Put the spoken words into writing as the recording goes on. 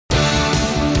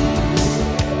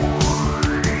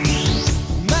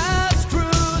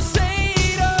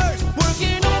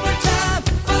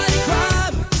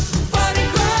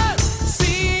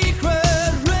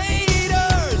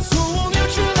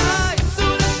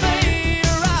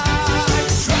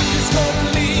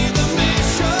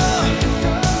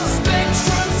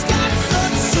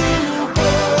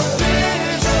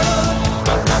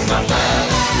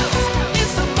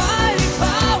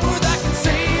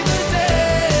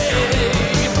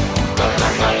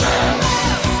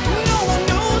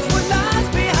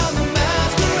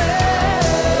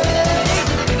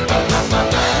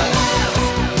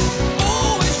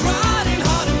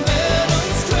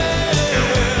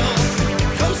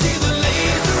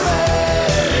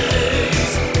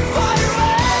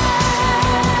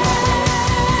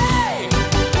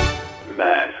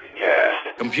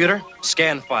Computer,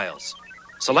 scan files.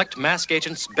 Select mask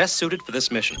agents best suited for this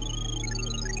mission.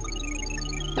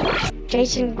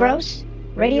 Jason Gross,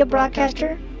 radio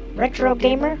broadcaster, retro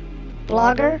gamer,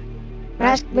 blogger,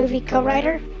 mask movie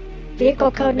co-writer,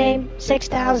 vehicle codename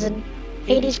 6000,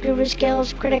 80s guru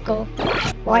skills critical.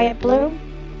 Wyatt Bloom,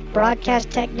 broadcast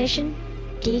technician,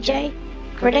 DJ,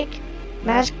 critic,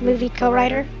 mask movie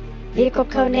co-writer, vehicle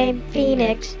codename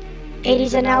Phoenix,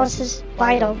 80s analysis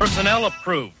vital. Personnel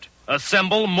approved.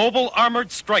 Assemble Mobile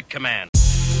Armored Strike Command.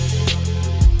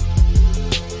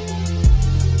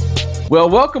 Well,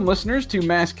 welcome listeners to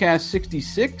Maskcast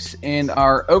 66 and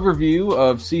our overview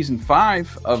of Season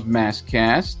 5 of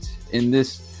Maskcast. In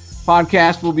this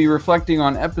podcast, we'll be reflecting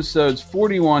on episodes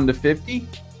 41 to 50,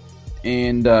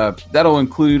 and that'll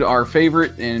include our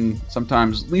favorite and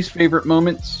sometimes least favorite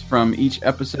moments from each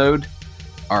episode,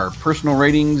 our personal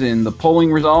ratings and the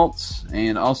polling results,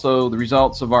 and also the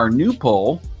results of our new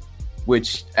poll,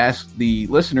 which asked the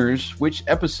listeners which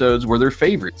episodes were their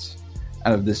favorites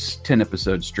out of this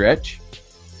 10-episode stretch.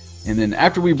 And then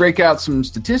after we break out some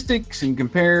statistics and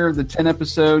compare the 10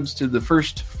 episodes to the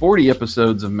first 40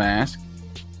 episodes of Mask,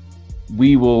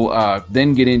 we will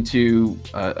then get into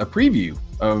a preview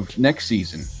of next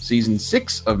season, Season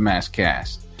 6 of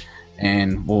Maskcast.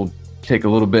 And we'll take a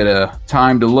little bit of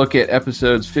time to look at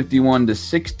episodes 51 to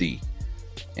 60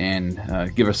 and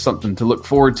give us something to look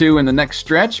forward to in the next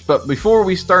stretch. But before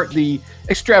we start the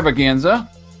extravaganza,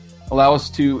 allow us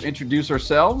to introduce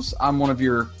ourselves. I'm one of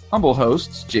your humble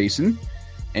hosts, Jason.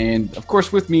 And, of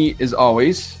course, with me, as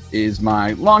always, is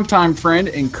my longtime friend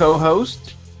and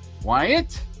co-host,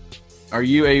 Wyatt. Are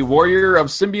you a warrior of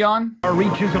Symbion? Our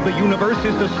reaches of the universe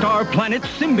is the star planet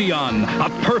Symbion, a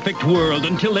perfect world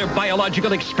until their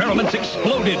biological experiments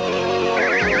exploded,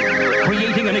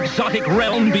 creating an exotic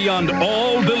realm beyond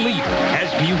all belief.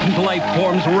 As mutant life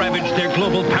forms ravaged their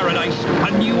global paradise,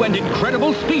 a new and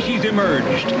incredible species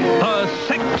emerged, the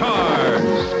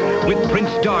Sectars, with Prince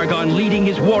Dargon leading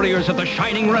his warriors of the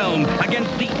Shining Realm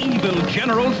against the evil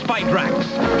General Spitrax.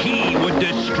 He would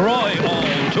destroy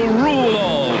all to rule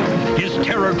all. His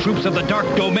terror troops of the Dark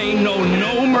Domain know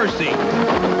no mercy.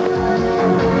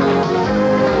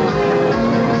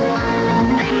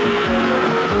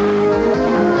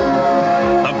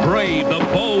 The brave, the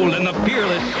bold, and the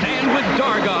fearless stand with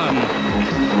Dargon.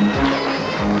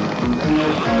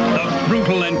 The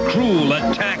brutal and cruel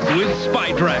attack with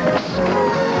Spitrax.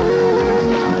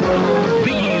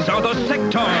 These are the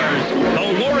Sectars,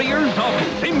 the warriors of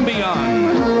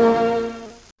Symbion.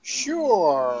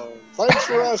 Sure. Thanks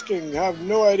for asking. I have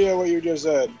no idea what you just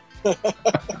said. You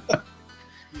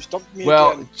stumped me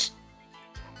again.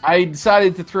 I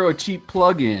decided to throw a cheap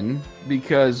plug in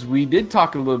because we did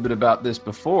talk a little bit about this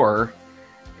before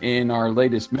in our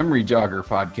latest Memory Jogger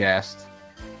podcast,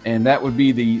 and that would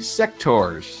be the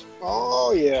Sectars.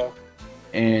 Oh, yeah.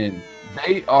 And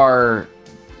they are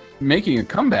making a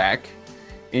comeback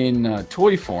in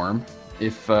toy form.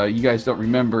 If you guys don't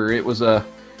remember, it was a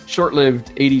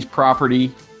short-lived 80s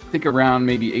property, I think around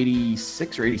maybe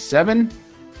 86 or 87.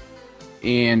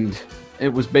 And it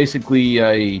was basically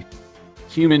a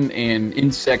human and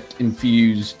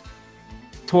insect-infused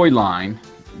toy line.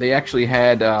 They actually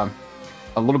had a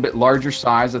little bit larger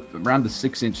size, around the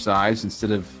 6-inch size,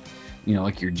 instead of,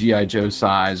 like your G.I. Joe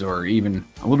size, or even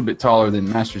a little bit taller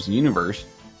than Masters of the Universe.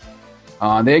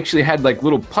 They actually had like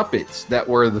little puppets that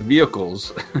were the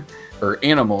vehicles or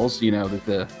animals, that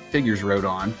the figures rode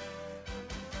on.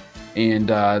 And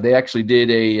they actually did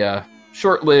a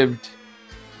short-lived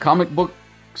comic book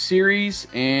series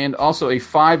and also a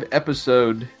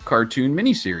 5-episode cartoon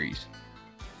miniseries.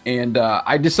 And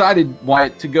I decided,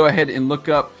 Wyatt, to go ahead and look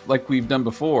up, like we've done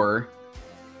before.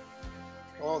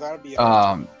 Oh, that would be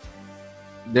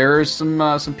There's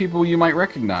some people you might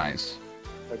recognize.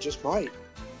 I just might.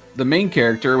 The main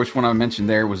character, which one I mentioned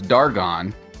there, was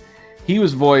Dargon. He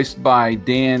was voiced by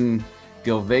Dan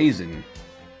Gilvezan.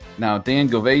 Now, Dan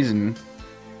Gilvezan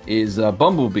is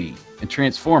Bumblebee in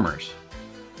Transformers.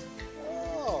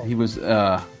 Oh. He was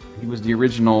the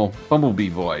original Bumblebee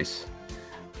voice.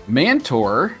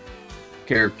 Mantor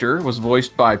character was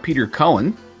voiced by Peter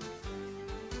Cullen.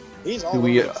 He's all over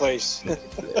the place.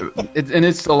 And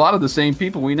it's a lot of the same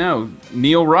people we know.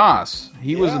 Neil Ross,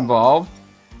 he was involved.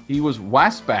 He was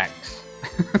Waspax.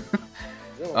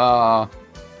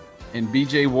 And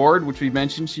BJ Ward, which we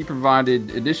mentioned, she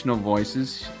provided additional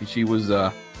voices. She was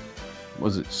it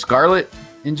Scarlet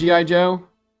in G.I. Joe?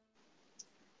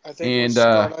 I think it was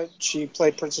Scarlet. She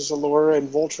played Princess Allura in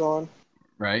Voltron.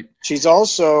 Right. She's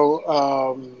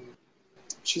also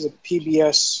she's a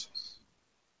PBS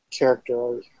character.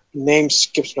 Her name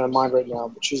skips my mind right now,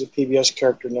 but she's a PBS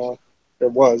character now. Or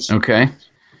was. Okay.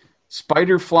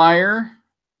 Spider Flyer,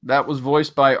 that was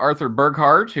voiced by Arthur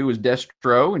Burghardt, who was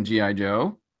Destro in G.I.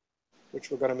 Joe.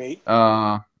 Which we're going to meet.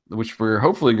 Which we're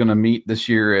hopefully going to meet this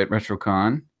year at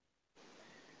RetroCon.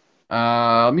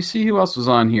 Let me see who else was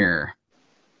on here.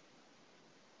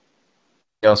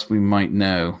 Who else we might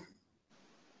know.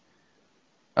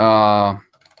 Another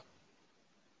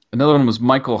one was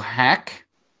Michael Hack,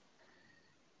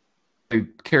 a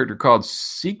character called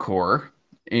Secor,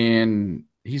 and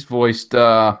he's voiced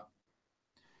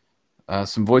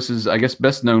some voices, I guess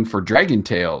best known for Dragon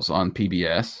Tales on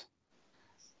PBS.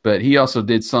 But he also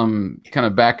did some kind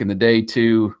of back in the day,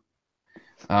 too,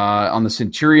 on the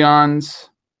Centurions.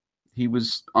 He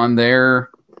was on there.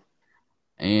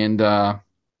 And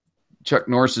Chuck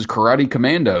Norris's Karate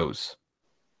Commandos.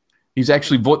 He's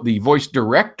actually the voice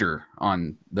director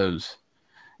on those.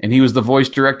 And he was the voice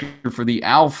director for the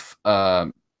Alf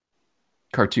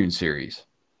cartoon series.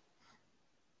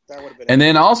 That would have been and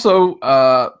then also,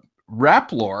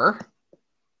 Rappler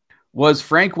was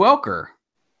Frank Welker.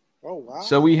 Oh, wow.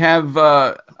 So we have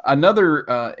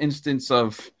another instance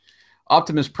of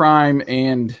Optimus Prime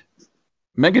and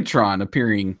Megatron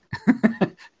appearing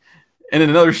in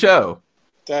another show.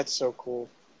 That's so cool.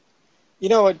 You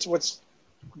know what's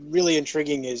really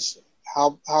intriguing is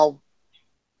how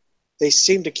they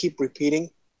seem to keep repeating.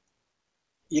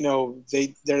 You know,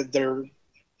 they're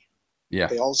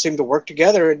they all seem to work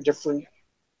together in different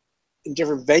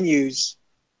venues,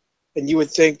 and you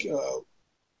would think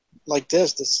like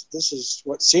this is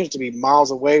what seems to be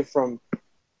miles away from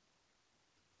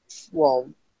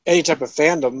any type of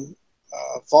fandom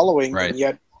following, right. And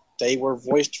yet they were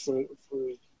voiced for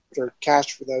their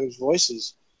cast for those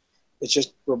voices. It's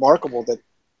just remarkable that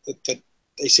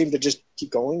they seem to just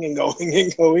keep going and going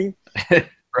and going.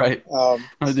 Right.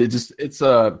 It's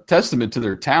a testament to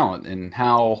their talent and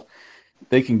how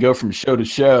they can go from show to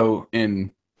show,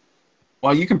 and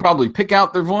while you can probably pick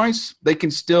out their voice, they can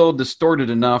still distort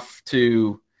it enough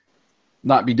to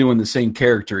not be doing the same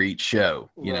character each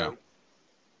show, you know.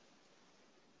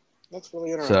 That's really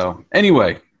interesting. So,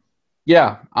 anyway,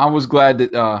 yeah, I was glad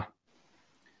that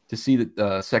to see that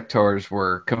Sectaurs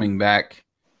were coming back,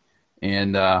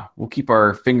 and we'll keep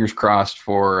our fingers crossed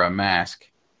for Mask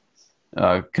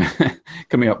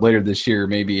coming up later this year,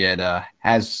 maybe at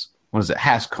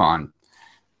HasCon,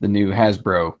 the new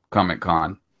Hasbro Comic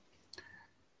Con.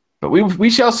 But we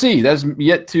shall see. That's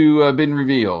yet to been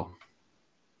revealed.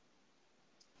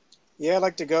 Yeah, I'd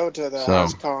like to go to the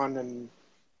HasCon and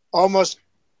almost,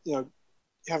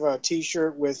 have a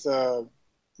T-shirt with a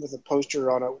poster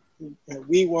on it.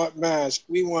 We want Mask.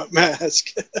 We want Mask.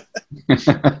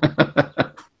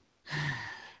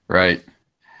 Right.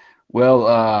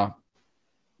 Well,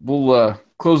 we'll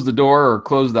close the door or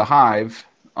close the hive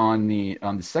on the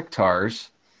Sectaurs.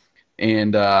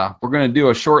 And we're going to do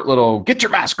a short little Get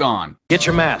Your Mask On. Get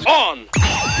your mask on.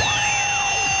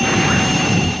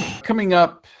 Coming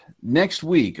up next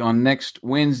week, on next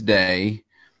Wednesday,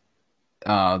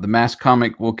 the Mask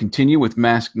comic will continue with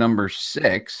Mask number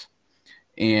 6.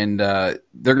 And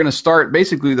they're going to start,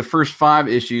 basically the first 5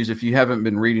 issues, if you haven't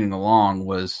been reading along,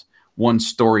 was one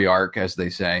story arc, as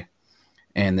they say.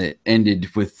 And it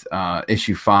ended with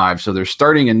issue 5. So they're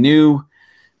starting a new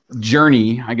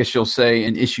journey, I guess you'll say,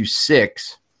 in issue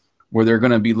 6, where they're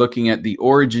going to be looking at the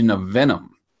origin of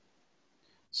Venom.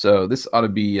 So this ought to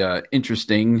be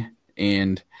interesting.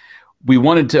 And we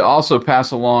wanted to also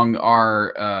pass along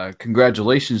our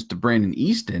congratulations to Brandon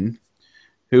Easton,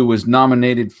 who was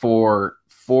nominated for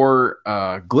 4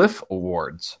 Glyph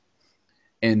Awards.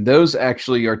 And those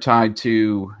actually are tied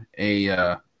to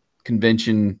a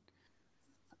convention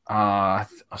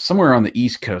somewhere on the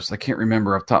East Coast. I can't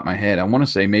remember off the top of my head. I want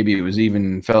to say maybe it was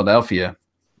even Philadelphia,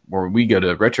 where we go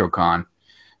to RetroCon.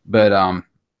 But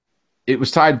it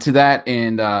was tied to that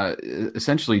and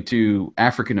essentially to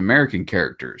African-American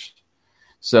characters.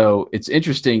 So it's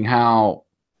interesting how,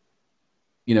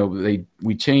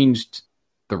 we changed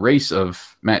the race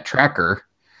of Matt Tracker,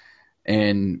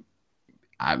 and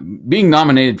being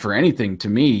nominated for anything to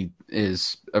me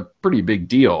is a pretty big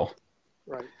deal.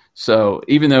 Right. So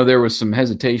even though there was some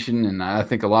hesitation, and I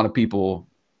think a lot of people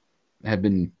have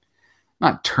been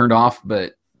not turned off,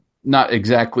 but not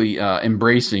exactly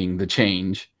embracing the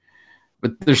change,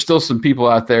 but there's still some people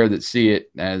out there that see it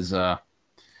as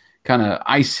kind of,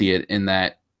 I see it in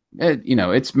that,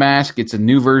 it's Mask. It's a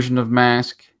new version of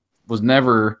Mask. Was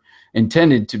never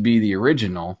intended to be the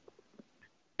original.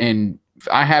 And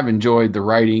I have enjoyed the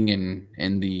writing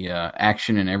and the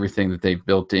action and everything that they've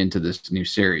built into this new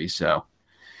series. So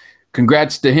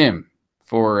congrats to him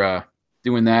for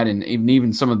doing that. And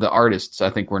even some of the artists, I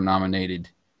think, were nominated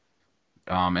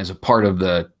as a part of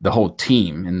the whole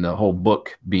team and the whole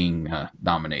book being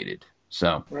nominated.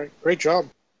 So Right. Great job.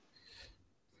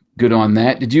 good on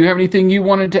that. Did you have anything you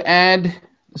wanted to add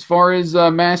as far as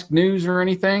Mask news or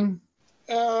anything?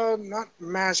 Not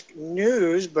Mask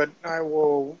news, but I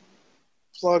will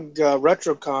plug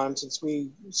RetroCon since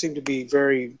we seem to be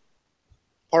very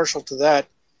partial to that.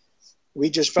 We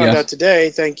just found out today,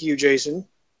 thank you, Jason,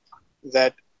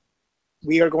 that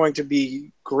we are going to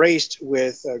be graced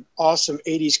with an awesome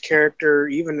 80s character,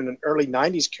 even an early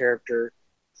 90s character.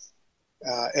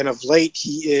 And of late,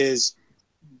 he is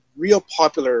real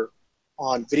popular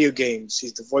on video games.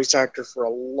 He's the voice actor for a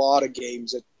lot of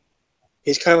games.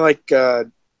 He's kind of like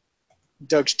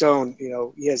Doug Stone. You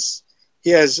know, he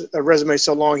has a resume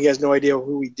so long he has no idea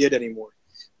who he did anymore.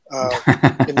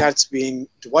 And that's being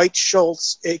Dwight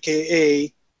Schultz,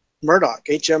 a.k.a. Murdoch,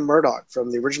 H.M. Murdoch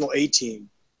from the original A-Team.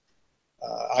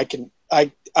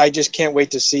 I just can't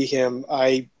wait to see him.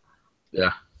 I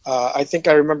think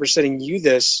I remember sending you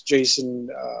this, Jason,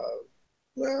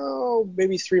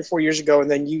 maybe 3 or 4 years ago,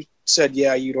 and then you said,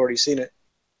 yeah, you'd already seen it.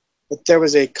 But there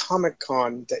was a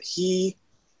Comic-Con that he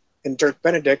and Dirk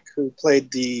Benedict, who played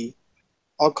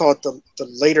I'll call it the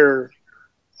later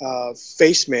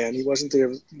Face Man. He wasn't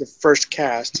the first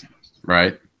cast.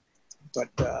 Right. But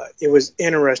it was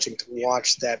interesting to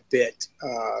watch that bit.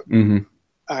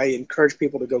 I encourage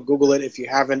people to go Google it if you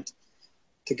haven't,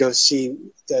 to go see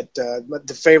that. But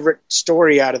the favorite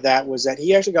story out of that was that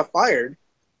he actually got fired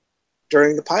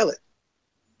during the pilot.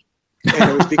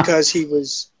 And it was because he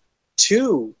was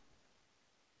too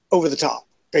over the top,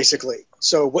 basically.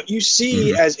 So what you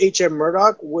see as H.M.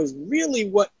 Murdoch was really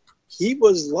what he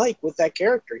was like with that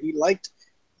character. He liked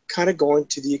kind of going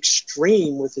to the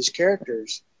extreme with his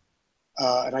characters.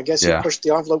 And I guess he pushed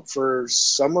the envelope for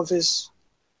some of his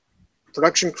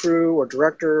production crew or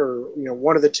director, or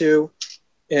one of the two,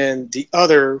 and the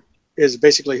other is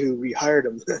basically who rehired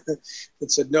him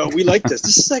and said, no, we like this.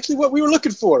 This is actually what we were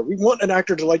looking for. We want an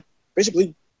actor to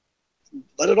basically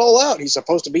let it all out. He's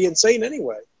supposed to be insane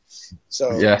anyway.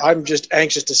 So I'm just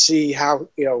anxious to see how,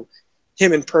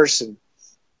 him in person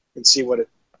and see what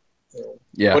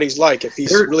what he's like. If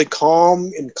he's really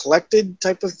calm and collected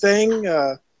type of thing,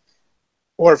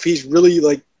 or if he's really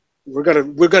like, we're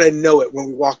gonna know it when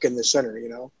we walk in the center,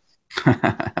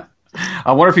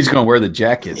 I wonder if he's going to wear the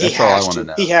jacket. That's all I want to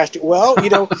know. He has to. Well,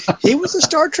 he was a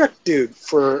Star Trek dude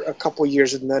for a couple of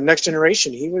years in the Next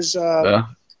Generation. He was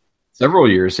several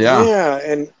years, yeah. Yeah,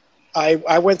 and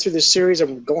I went through this series.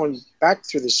 I'm going back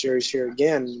through this series here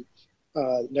again,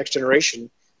 Next Generation,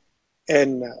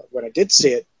 and when I did see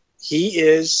it, he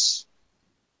is.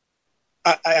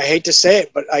 I hate to say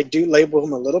it, but I do label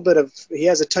him a little bit of. He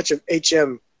has a touch of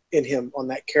HM in him on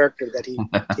that character that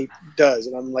he does,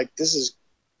 and I'm like, this is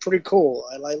pretty cool.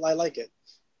 I like it.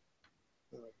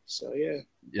 So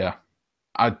yeah.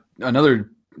 Another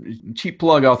cheap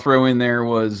plug I'll throw in there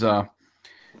was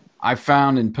I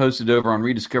found and posted over on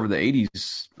Rediscover the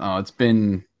 80s. It's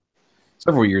been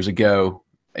several years ago,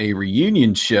 a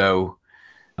reunion show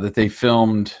that they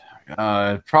filmed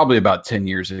probably about 10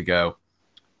 years ago,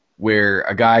 where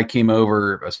a guy came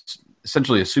over,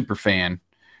 essentially a super fan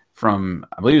from,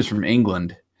 I believe it was from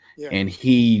England, and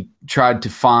he tried to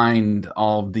find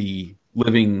all the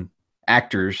living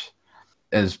actors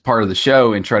as part of the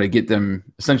show and try to get them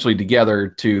essentially together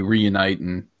to reunite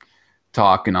and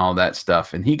talk and all that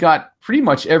stuff. And he got pretty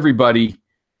much everybody,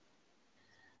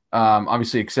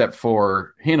 obviously except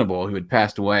for Hannibal, who had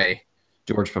passed away,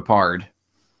 George Papard.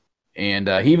 And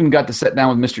he even got to sit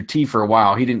down with Mr. T for a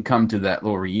while. He didn't come to that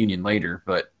little reunion later,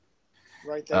 but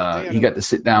he got to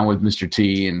sit down with Mr.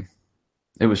 T, and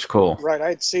it was cool. Right, I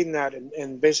had seen that,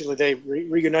 and basically they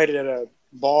reunited at a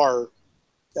bar.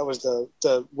 That was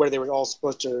the where they were all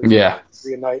supposed to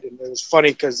reunite, and it was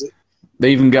funny because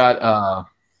they even got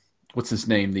what's his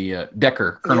name, the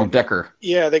Decker, Colonel Decker.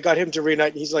 Yeah, they got him to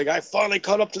reunite, and he's like, "I finally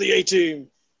caught up to the A-Team."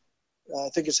 I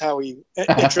think is how he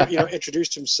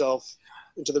introduced himself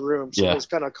into the room. So it was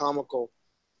kind of comical.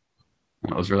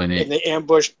 That was really neat. And they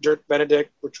ambushed Dirk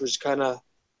Benedict, which was kind of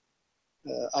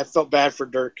I felt bad for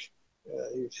Dirk.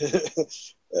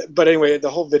 But anyway, the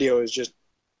whole video is just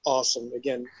awesome.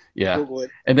 Again, Google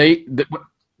it. And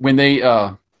when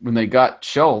they got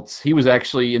Schultz, he was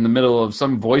actually in the middle of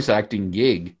some voice acting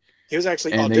gig. He was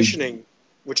actually auditioning,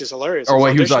 which is hilarious. He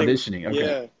was auditioning. Okay.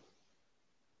 Yeah.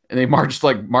 And they marched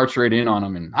right in on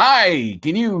him and, "Hi,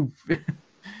 can you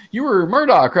you were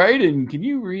Murdoch, right? And can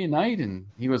you reunite?" And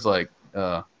he was like,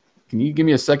 "Can you give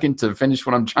me a second to finish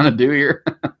what I'm trying to do here?"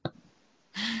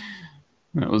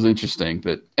 That was interesting.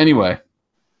 But anyway,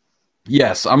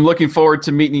 yes, I'm looking forward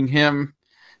to meeting him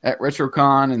at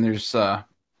RetroCon. And there's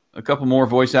a couple more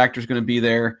voice actors going to be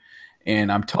there.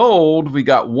 And I'm told we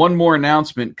got one more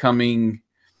announcement coming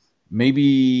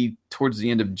maybe towards the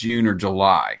end of June or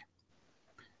July.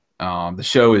 The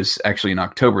show is actually in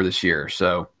October this year.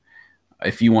 So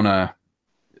if you want to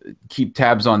keep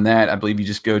tabs on that, I believe you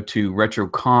just go to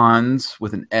RetroCons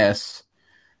with an S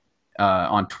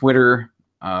on Twitter,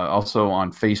 also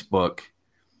on Facebook.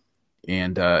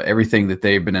 And everything that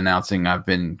they've been announcing, I've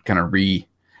been kind of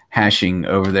rehashing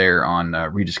over there on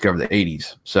Rediscover the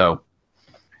 80s. So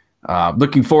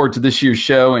looking forward to this year's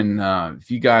show. And if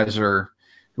you guys who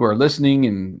are listening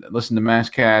and listen to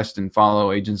Maskcast and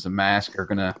follow Agents of Mask are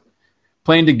going to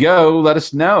plan to go, let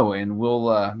us know. And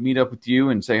we'll meet up with you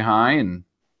and say hi and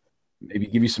maybe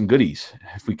give you some goodies.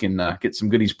 If we can get some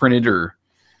goodies printed or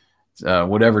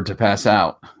whatever to pass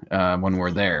out when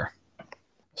we're there.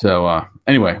 So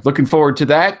anyway, looking forward to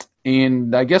that.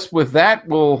 And I guess with that,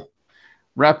 we'll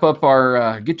wrap up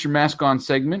our Get Your Mask On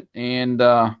segment. And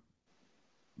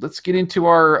let's get into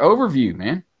our overview,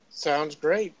 man. Sounds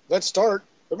great. Let's start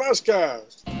the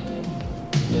Maskcast.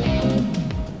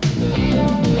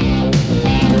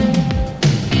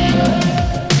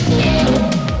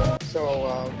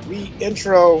 So we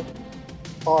intro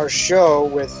our show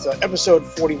with episode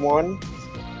 41,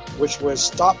 which was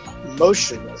Stop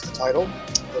Motion as the title.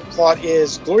 The plot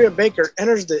is Gloria Baker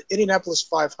enters the Indianapolis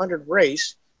 500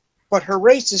 race, but her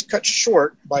race is cut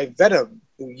short by Venom,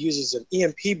 who uses an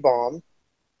EMP bomb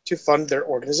to fund their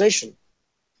organization.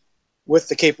 With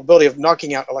the capability of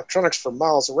knocking out electronics for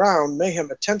miles around,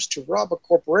 Mayhem attempts to rob a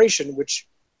corporation which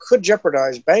could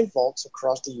jeopardize bank vaults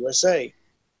across the USA,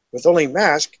 with only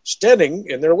Mask standing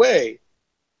in their way.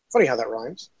 Funny how that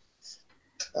rhymes.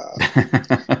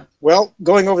 Well,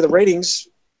 going over the ratings,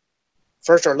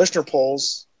 first our listener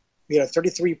polls, we had a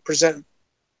 33%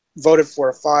 voted for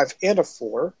a 5 and a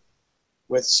 4,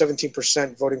 with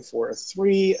 17% voting for a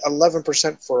 3,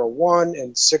 11% for a 1,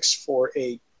 and 6 for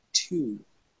a 2.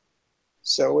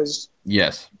 So it was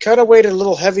kind of weighted a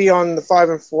little heavy on the 5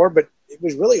 and 4, but it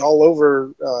was really all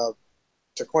over,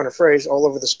 to coin a phrase, all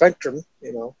over the spectrum,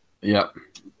 you know. Yep.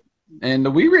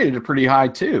 And we rated it pretty high,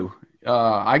 too.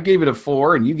 I gave it a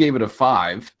 4, and you gave it a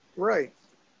 5. Right.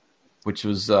 Which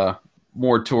was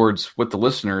more towards what the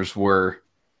listeners were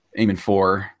aiming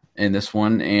for in this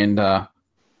one. And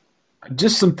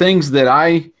just some things that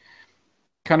I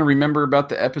kind of remember about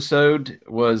the episode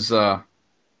was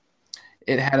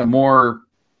it had a more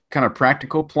kind of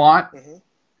practical plot. Mm-hmm.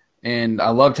 And I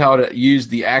loved how it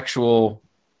used the actual,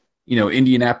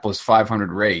 Indianapolis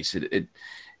 500 race.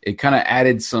 It kind of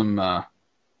added some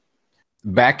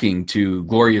backing to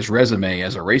Gloria's resume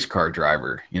as a race car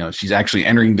driver. She's actually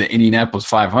entering the Indianapolis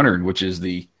 500, which is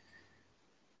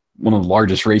one of the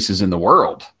largest races in the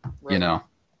world. Right.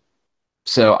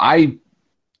 So I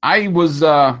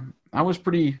was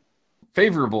pretty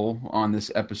favorable on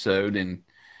this episode, and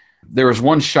there was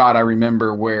one shot I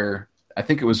remember where I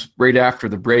think it was right after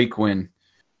the break when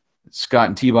Scott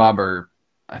and T-Bob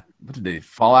what did they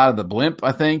fall out of the blimp,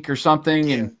 I think, or something,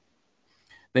 yeah. And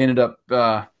they ended up,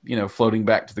 floating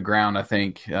back to the ground, I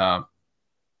think,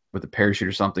 with a parachute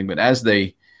or something. But as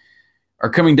they are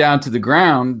coming down to the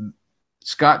ground,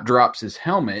 Scott drops his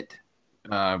helmet.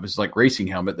 It was like racing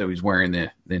helmet that he was wearing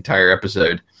the entire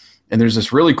episode. And there's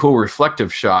this really cool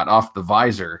reflective shot off the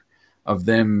visor of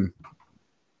them.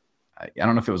 I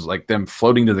don't know if it was like them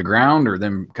floating to the ground or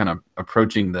them kind of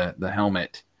approaching the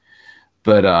helmet.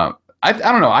 But I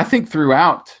don't know. I think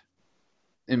throughout,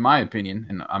 in my opinion,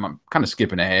 and I'm kind of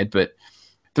skipping ahead, but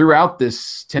throughout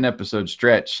this 10-episode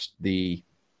stretch, the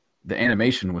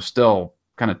animation was still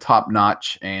kind of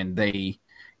top-notch, and they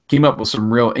came up with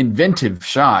some real inventive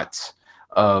shots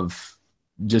of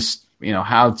just,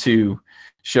 how to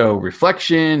show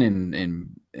reflection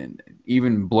and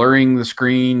even blurring the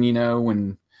screen,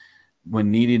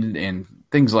 when needed and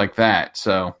things like that.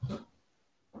 So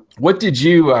what did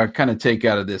you kind of take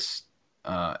out of this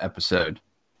episode?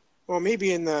 Well, me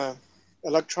being the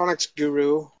electronics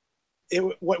guru,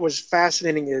 what was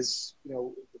fascinating is,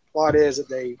 the plot is that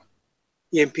they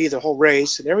EMP the whole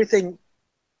race and everything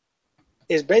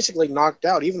is basically knocked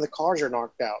out. Even the cars are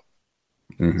knocked out.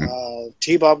 Mm-hmm.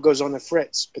 T-Bob goes on the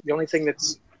fritz, but the only thing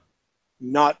that's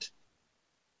not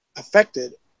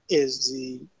affected is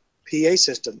the PA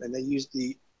system, and they use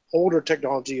the older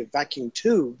technology of vacuum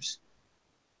tubes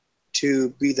to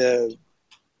be the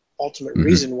ultimate mm-hmm.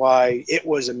 reason why it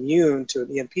was immune to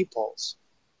an EMP pulse.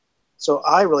 So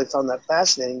I really found that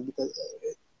fascinating because,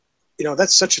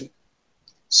 that's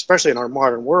especially in our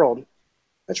modern world,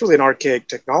 that's really an archaic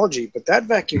technology. But that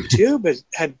vacuum tube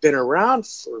had been around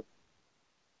for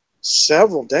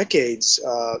several decades.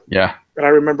 Yeah. and I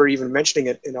remember even mentioning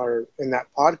it in that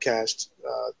podcast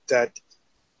that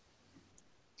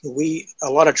a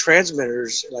lot of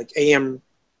transmitters, like AM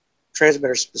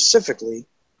transmitters specifically,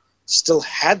 still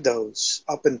had those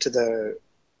up into the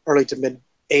early to mid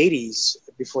 80s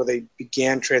before they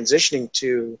began transitioning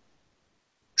to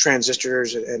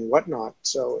transistors and whatnot.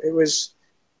 So it was,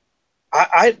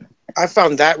 I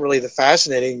found that really the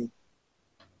fascinating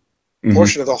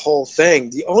portion of the whole thing.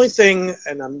 The only thing,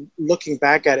 and I'm looking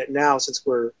back at it now since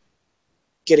we're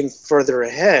getting further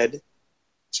ahead,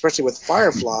 especially with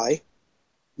Firefly,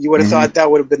 you would have thought that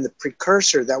would have been the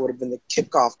precursor, that would have been the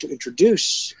kickoff to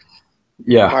introduce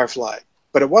Firefly,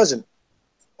 but it wasn't.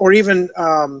 Or even,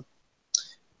 you're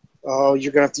going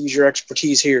to have to use your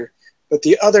expertise here, but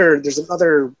there's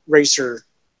another racer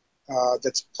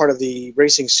that's part of the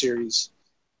racing series.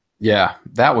 Yeah,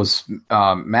 that was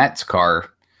Matt's car.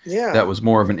 Yeah. That was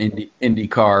more of an Indy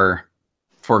car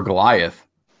for Goliath.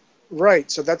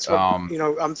 Right, so that's what,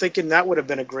 I'm thinking that would have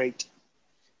been a great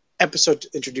episode to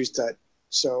introduce that.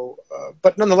 So,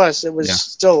 but nonetheless, it was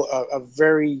still a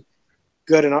very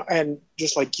good, and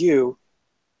just like you,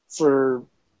 for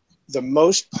the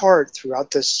most part throughout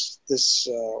this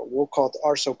we'll call it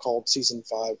our so-called season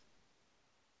 5.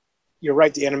 You're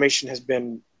right, the animation has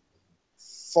been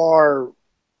far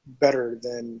better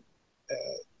than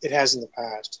it has in the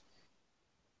past.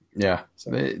 Yeah,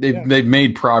 so, they've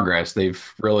made progress.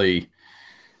 They've really,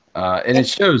 and it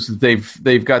shows that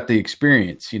they've got the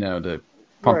experience, to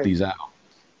pump these out.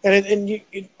 And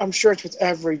I'm sure it's with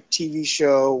every TV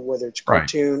show, whether it's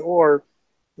cartoon or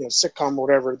sitcom or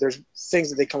whatever. There's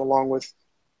things that they come along with.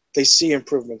 They see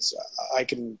improvements. I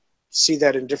can see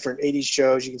that in different 80s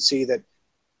shows. You can see that,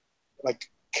 like,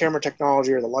 camera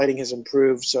technology or the lighting has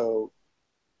improved. So,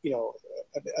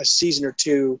 a season or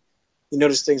two, you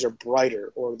notice things are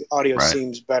brighter, or the audio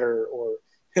seems better, or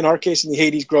in our case, in the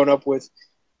 80s, growing up with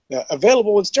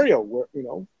available in stereo, where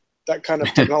that kind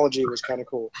of technology was kind of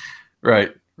cool.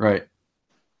 Right.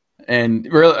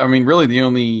 And really the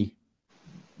only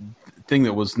thing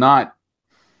that was not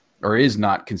or is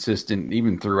not consistent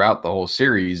even throughout the whole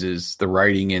series is the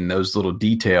writing and those little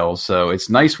details. So it's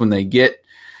nice when they get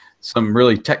some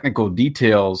really technical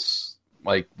details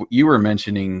like what you were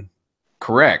mentioning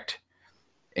correct.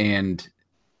 And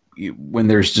when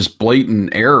there's just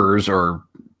blatant errors or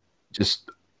just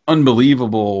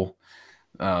unbelievable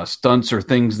stunts or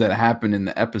things that happen in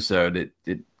the episode,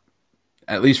 it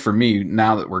at least for me,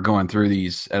 now that we're going through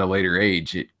these at a later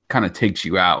age, it kind of takes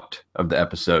you out of the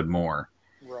episode more.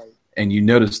 Right. And you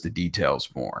notice the details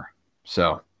more.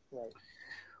 So,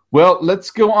 well,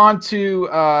 let's go on to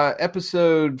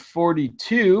episode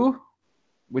 42,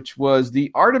 which was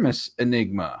the Artemis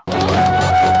Enigma.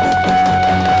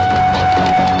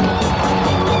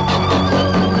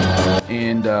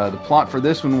 And the plot for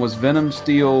this one was Venom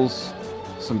steals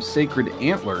some sacred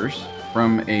antlers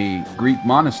from a Greek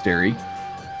monastery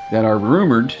that are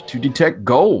rumored to detect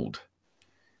gold.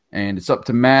 And it's up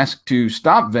to Mask to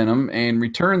stop Venom and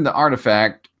return the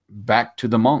artifact back to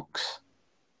the monks.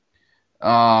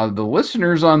 The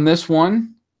listeners on this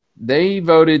one, they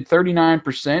voted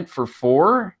 39% for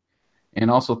 4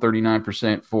 and also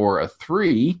 39% for a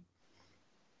 3.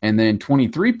 And then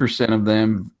 23% of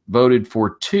them voted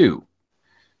for 2.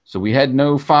 So we had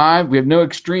no 5. We have no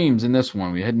extremes in this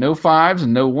one. We had no 5s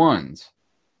and no 1s.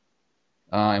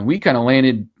 And we kind of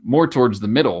landed more towards the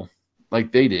middle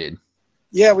like they did.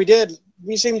 Yeah, we did.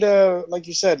 We seemed to, like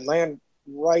you said, land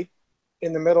right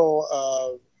in the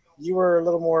middle. You were a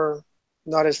little more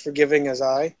not as forgiving as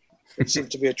I. It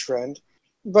seemed to be a trend.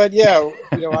 But yeah,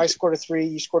 I scored a 3.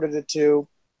 You scored a 2.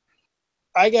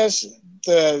 I guess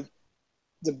the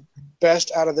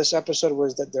best out of this episode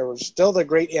was that there was still the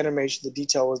great animation. The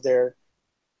detail was there.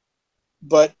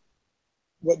 But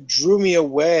what drew me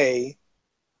away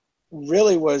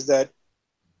really was that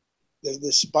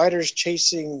the spiders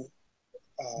chasing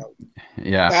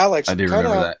Alex. I do remember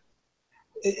that.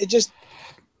 It just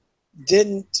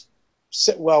didn't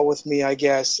sit well with me, I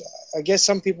guess. I guess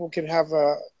some people can have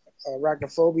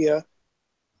arachnophobia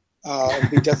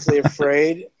and be deathly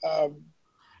afraid.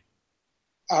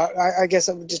 I guess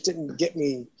it just didn't get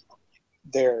me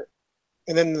there.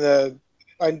 And then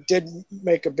I did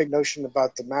make a big notion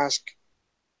about the mask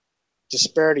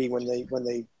disparity when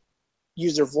they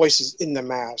use their voices in the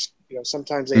mask.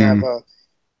 Sometimes they have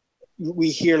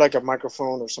we hear like a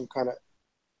microphone or some kind of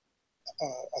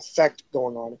effect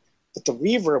going on, but the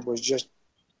reverb was just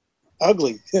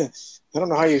ugly. I don't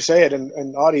know how you say it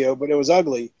in audio, but it was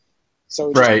ugly.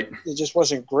 So it just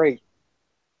wasn't great.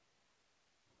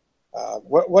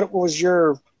 What was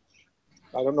your?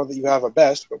 I don't know that you have a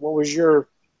best, but what was your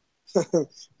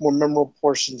more memorable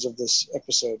portions of this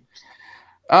episode?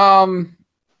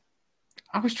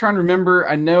 I was trying to remember.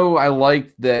 I know I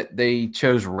liked that they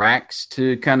chose Rax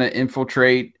to kind of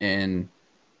infiltrate, and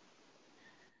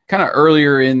kind of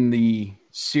earlier in the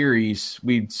series,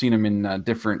 we'd seen him in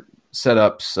different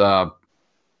setups.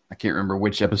 I can't remember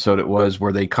which episode it was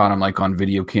where they caught him like on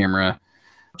video camera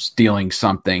stealing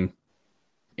something.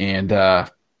 And I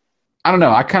don't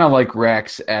know. I kind of like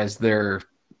Rax as their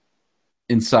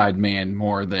inside man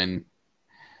more than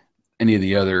any of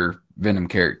the other Venom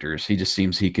characters. He just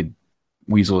seems he could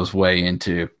weasel his way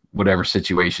into whatever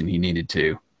situation he needed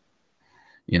to,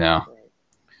 you know.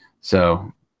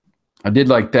 So I did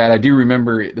like that. I do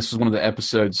remember this was one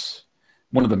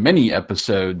of the many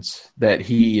episodes that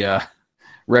he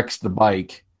wrecks the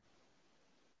bike.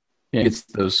 He gets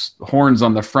those horns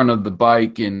on the front of the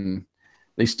bike, and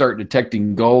they start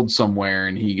detecting gold somewhere,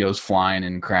 and he goes flying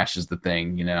and crashes the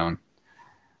thing, you know.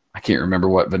 I can't remember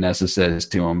what Vanessa says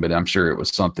to him, but I'm sure it was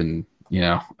something, you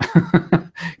know,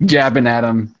 jabbing at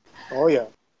him. Oh, yeah.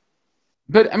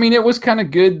 But, I mean, it was kind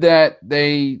of good that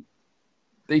they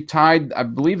tied, I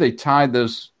believe they tied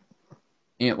those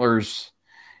antlers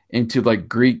into, like,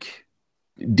 Greek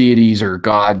deities or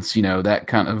gods, you know, that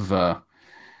kind of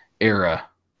era.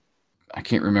 I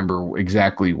can't remember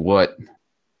exactly what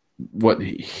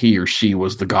he or she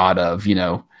was the god of, you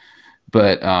know.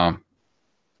 But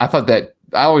I thought that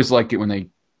I always like it when they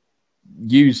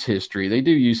use history. They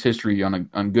do use history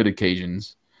on good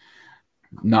occasions,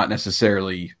 not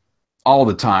necessarily all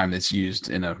the time. It's used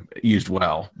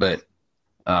well, but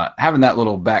having that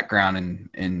little background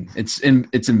and it's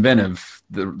inventive,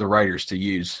 the writers to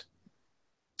use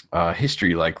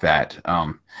history like that.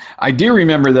 I do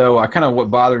remember though.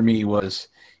 What bothered me was,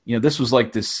 you know, this was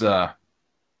like this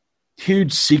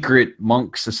huge secret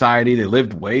monk society. They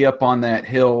lived way up on that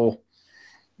hill.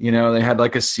 You know, they had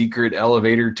like a secret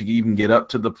elevator to even get up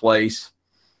to the place.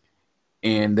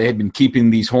 And they had been keeping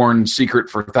these horns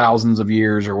secret for thousands of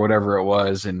years or whatever it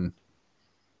was. And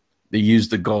they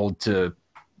used the gold to,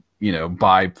 you know,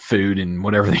 buy food and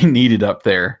whatever they needed up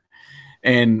there.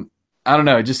 And I don't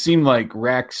know, it just seemed like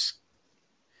Rax,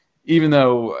 even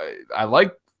though I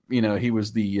liked, you know, he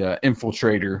was the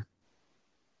infiltrator,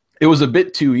 it was a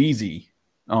bit too easy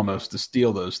almost to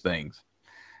steal those things.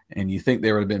 And you think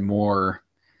there would have been more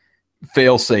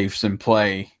fail-safes in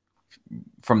play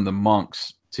from the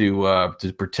monks to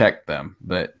protect them.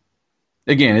 But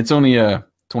again, it's only a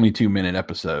 22-minute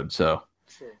episode, so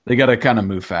sure. They got to kind of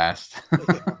move fast.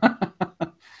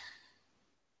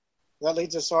 That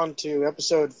leads us on to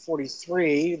episode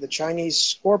 43, The Chinese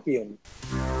Scorpion.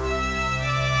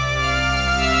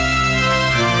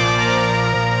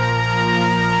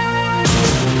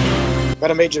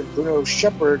 Venom agent Bruno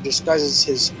Shepard disguises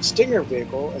his Stinger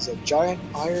vehicle as a giant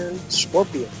iron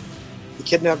scorpion. He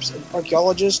kidnaps an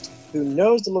archaeologist who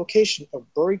knows the location of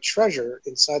buried treasure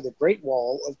inside the Great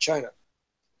Wall of China.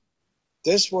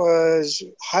 This was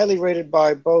highly rated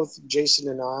by both Jason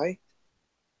and I,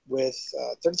 with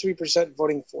 33%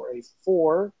 voting for a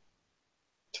 4,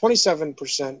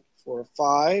 27% for a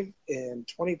 5, and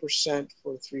 20%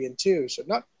 for a 3 and 2. So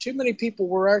not too many people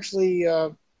were actually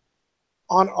on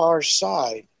our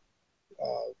side.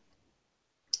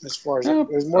 As far as it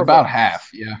was more about half,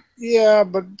 yeah. Yeah,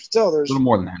 but still, there's a little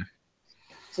more than half.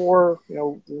 4. You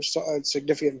know, there's a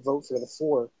significant vote for the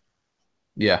 4.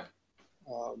 Yeah.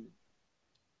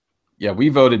 Yeah, we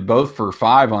voted both for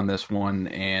 5 on this one,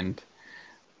 and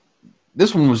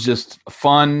this one was just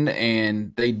fun,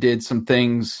 and they did some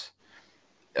things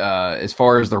as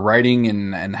far as the writing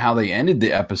and how they ended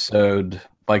the episode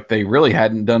like they really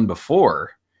hadn't done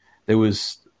before. There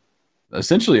was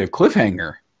essentially a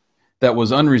cliffhanger that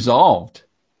was unresolved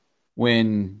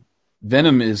when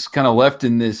Venom is kind of left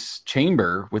in this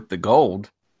chamber with the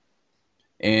gold,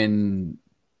 and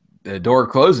the door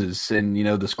closes, and, you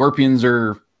know, the scorpions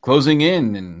are closing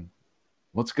in, and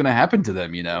what's going to happen to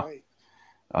them, you know?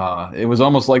 Right. It was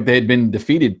almost like they had been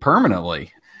defeated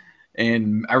permanently.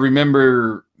 And I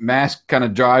remember Mask kind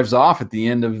of drives off at the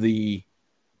end of the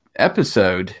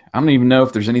episode. I don't even know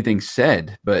if there's anything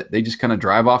said, but they just kind of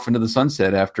drive off into the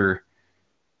sunset after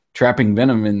trapping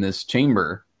Venom in this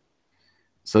chamber.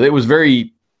 So it was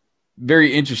very,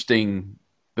 very interesting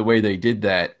the way they did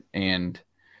that, and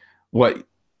what,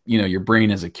 you know, your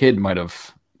brain as a kid might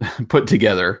have put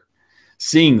together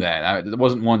seeing that. It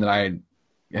wasn't one that I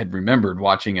had remembered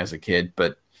watching as a kid,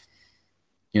 but,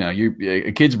 you know,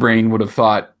 a kid's brain would have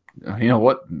thought, you know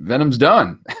what, Venom's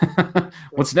done.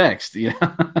 What's next? Yeah.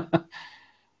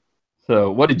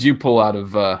 So what did you pull out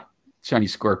of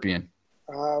Chinese Scorpion?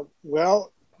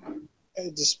 Well,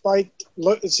 despite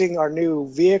seeing our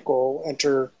new vehicle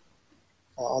enter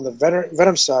On the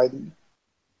Venom side,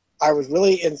 I was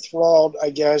really enthralled, I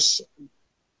guess,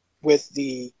 with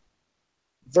the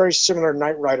very similar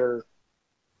Knight Rider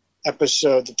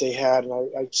episode that they had,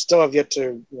 and I still have yet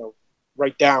to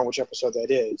write down which episode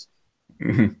that is.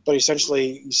 Mm-hmm. But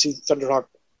essentially, you see Thunderhawk,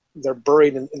 they're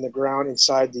buried in the ground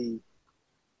inside the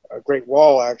Great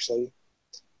Wall, actually,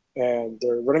 and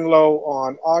they're running low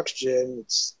on oxygen.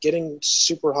 It's getting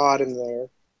super hot in there.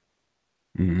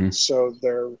 Mm-hmm. So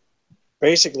they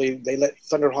let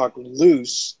Thunderhawk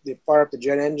loose. They fire up the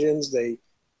jet engines. They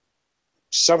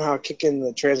somehow kick in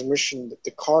the transmission,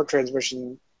 the car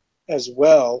transmission as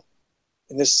well.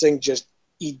 And this thing just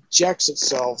ejects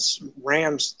itself,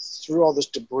 rams through all this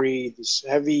debris, this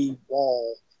heavy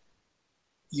wall.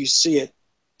 You see it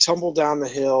tumble down the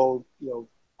hill,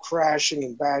 crashing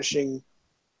and bashing.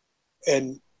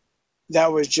 And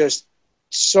that was just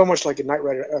so much like a Knight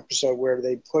Rider episode where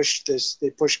they push this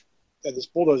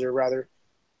bulldozer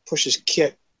pushes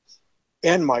Kit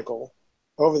and Michael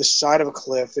over the side of a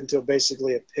cliff into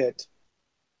basically a pit.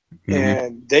 Mm-hmm.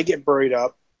 And they get buried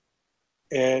up,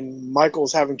 and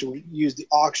Michael's having to use the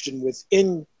oxygen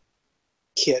within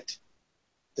Kit,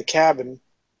 the cabin,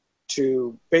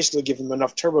 to basically give him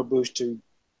enough turbo boost to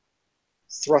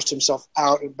thrust himself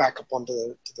out and back up onto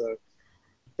the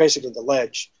basically the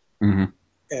ledge. Mm-hmm.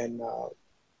 And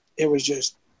it was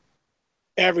just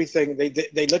everything.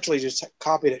 They literally just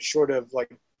copied it short of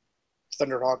like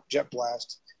Thunderhawk Jet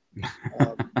Blast.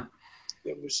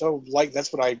 It was so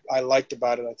that's what I liked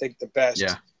about it. I think the best.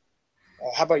 Yeah.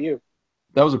 How about you?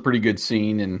 That was a pretty good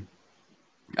scene, and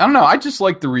I don't know. I just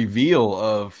like the reveal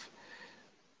of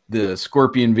the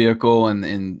Scorpion vehicle,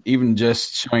 and even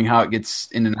just showing how it gets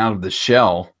in and out of the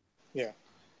shell. Yeah,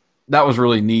 that was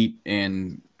really neat,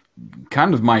 and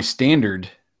kind of my standard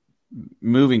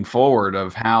moving forward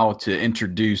of how to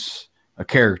introduce a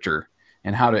character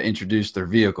and how to introduce their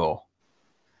vehicle.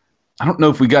 I don't know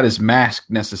if we got his mask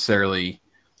necessarily.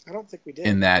 I don't think we did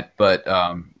in that, but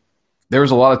there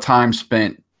was a lot of time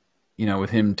spent, with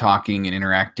him talking and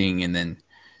interacting, and then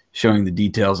showing the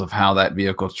details of how that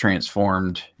vehicle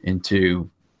transformed into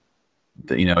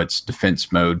its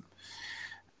defense mode.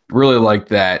 Really liked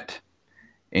that.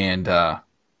 And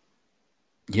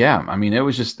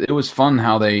it was fun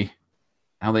how they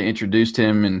introduced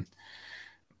him, and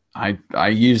I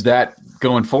use that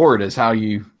going forward as how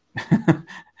you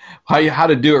how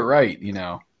to do it right,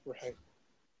 Right.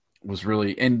 Was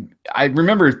really, and I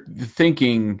remember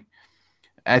thinking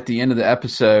at the end of the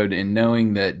episode and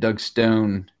knowing that Doug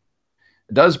Stone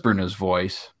does Bruno's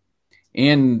voice,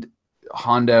 and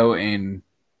Hondo and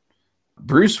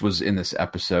Bruce was in this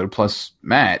episode, plus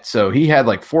Matt. So he had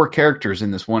like 4 characters in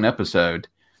this one episode.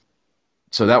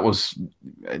 So that was,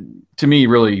 to me,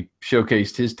 really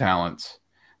showcased his talents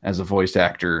as a voice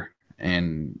actor,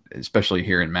 and especially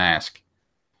here in Mask.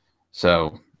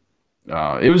 So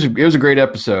it was a great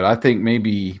episode. I think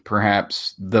maybe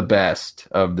perhaps the best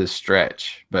of this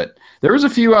stretch. But there was a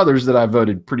few others that I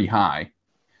voted pretty high.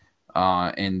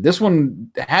 And this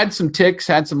one had some ticks,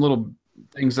 had some little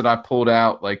things that I pulled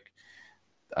out. Like,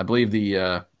 I believe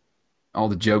all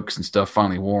the jokes and stuff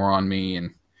finally wore on me.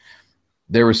 And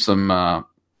there was some,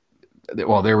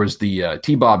 there was the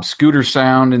T-Bob scooter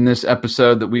sound in this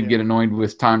episode that we'd get annoyed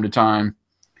with time to time.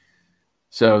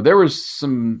 So there was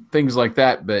some things like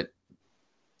that, but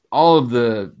all of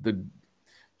the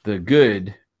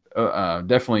good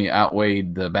definitely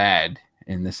outweighed the bad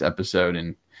in this episode,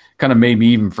 and kind of made me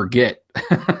even forget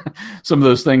some of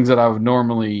those things that I would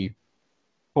normally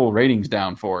pull ratings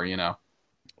down for,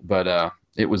 But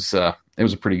it was a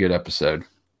pretty good episode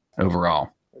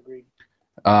overall. Agreed.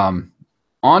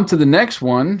 On to the next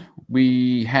one.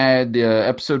 We had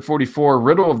episode 44,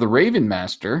 Riddle of the Raven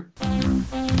Master.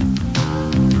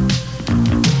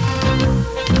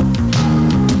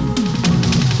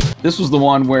 This was the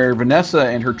one where Vanessa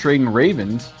and her trading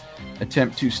ravens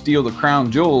attempt to steal the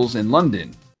crown jewels in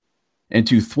London. And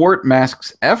to thwart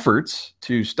Mask's efforts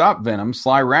to stop Venom,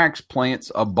 Sly Rax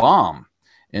plants a bomb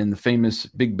in the famous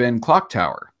Big Ben clock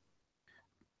tower.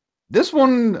 This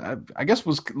one, I guess,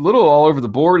 was a little all over the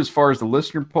board as far as the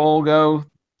listener poll go.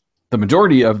 The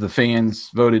majority of the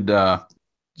fans voted,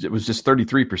 it was just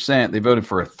 33%. They voted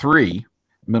for a 3,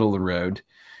 middle of the road.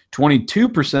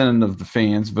 22% of the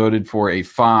fans voted for a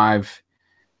 5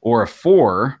 or a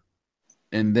 4,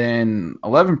 and then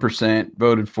 11%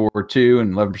 voted for 2,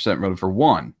 and 11% voted for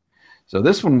 1. So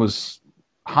this one was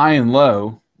high and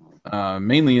low,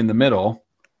 mainly in the middle,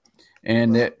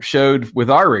 and it showed with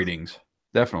our ratings,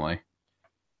 definitely.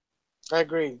 I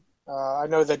agree. I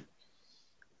know that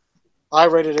I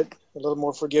rated it a little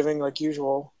more forgiving, like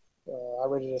usual. I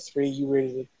rated it a 3. You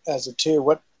rated it as a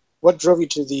 2. What drove you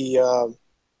to the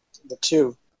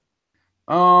 2?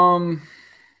 I'm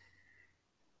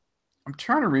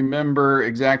trying to remember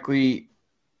exactly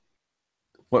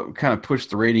what kind of pushed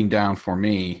the rating down for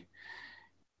me.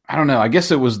 I don't know. I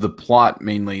guess it was the plot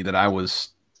mainly that I was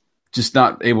just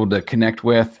not able to connect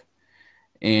with,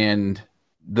 and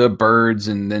the birds,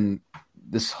 and then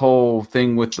this whole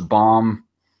thing with the bomb,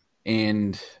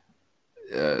 and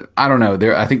I don't know.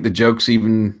 I think the jokes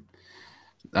even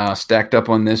stacked up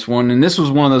on this one, and this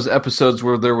was one of those episodes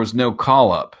where there was no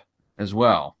call up as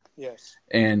well. Yes.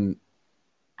 And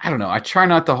I don't know. I try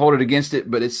not to hold it against it,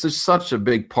 but it's just such a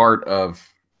big part of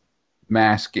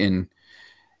Mask, and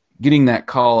getting that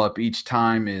call up each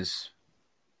time is,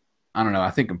 I don't know,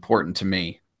 I think important to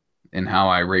me in how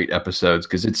I rate episodes,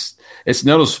 because it's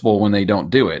noticeable when they don't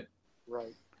do it.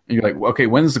 Right. And you're like, okay,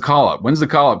 when's the call up? When's the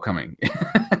call up coming?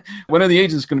 When are the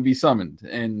agents going to be summoned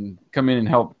and come in and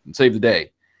help save the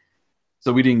day?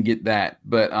 So we didn't get that.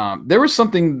 But there was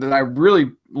something that I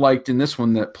really liked in this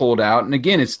one that pulled out. And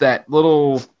again, it's that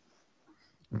little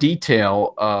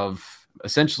detail of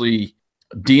essentially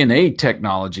DNA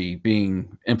technology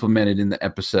being implemented in the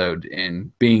episode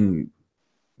and being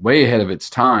way ahead of its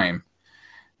time.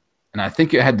 And I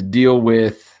think it had to deal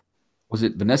with, was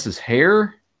it Vanessa's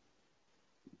hair?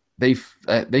 They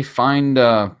find,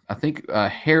 I think,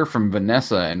 hair from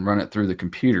Vanessa and run it through the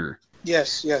computer.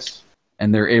 Yes, yes.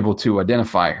 And they're able to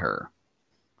identify her.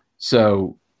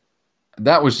 So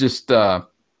that was just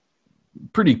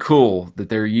pretty cool that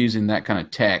they're using that kind of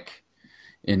tech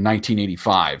in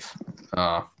 1985,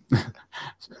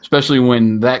 especially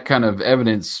when that kind of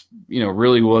evidence,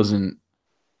 really wasn't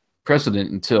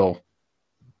precedent until,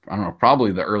 I don't know,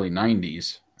 probably the early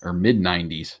 90s or mid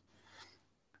 90s,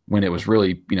 when it was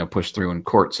really, pushed through in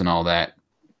courts and all that.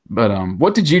 But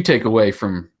what did you take away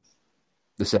from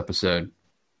this episode?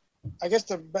 I guess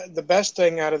the best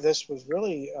thing out of this was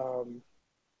really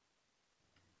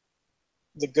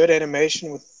the good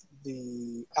animation with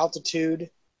the altitude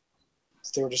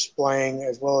that they were displaying,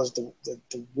 as well as the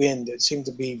wind. It seemed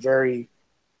to be very...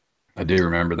 I do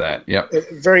remember that. Yep.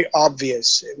 Very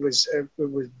obvious. It was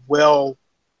well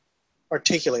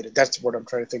articulated. That's the word I'm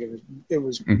trying to think of. It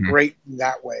was great in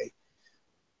that way.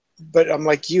 But I'm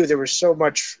like you, there was so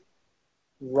much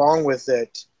wrong with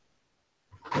it.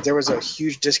 There was a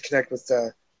huge disconnect with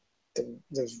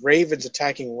those Ravens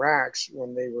attacking Rax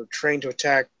when they were trained to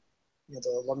attack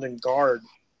the London Guard.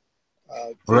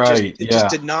 It just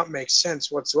did not make sense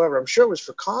whatsoever. I'm sure it was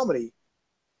for comedy,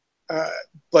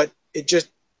 but it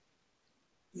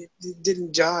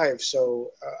didn't jive.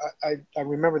 So I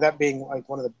remember that being like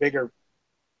one of the bigger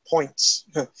points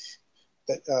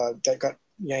that got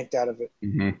yanked out of it.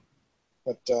 Mm-hmm.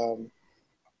 But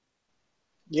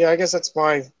I guess that's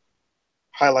my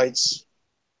highlights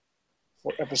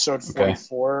for episode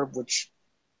 44, which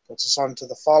puts us on to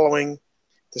the following: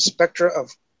 The Spectre of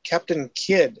Captain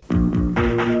Kidd.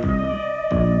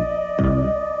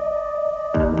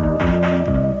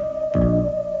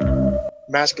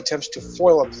 Mask attempts to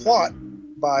foil a plot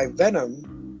by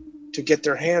Venom to get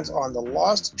their hands on the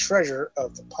lost treasure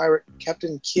of the pirate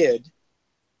Captain Kidd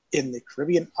in the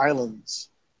Caribbean islands.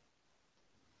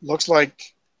 Looks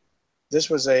like this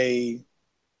was a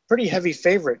pretty heavy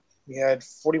favorite. We had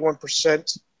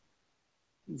 41%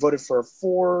 voted for a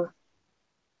 4,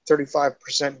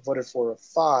 35% voted for a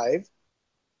 5,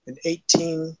 and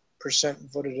 18%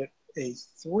 voted it a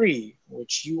 3,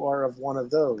 which you are of one of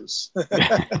those.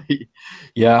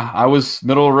 Yeah, I was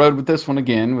middle of the road with this one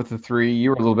again with a 3.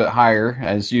 You were a little bit higher,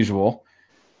 as usual,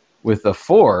 with a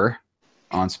 4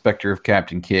 on Spectre of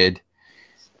Captain Kidd.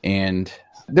 And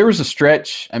there was a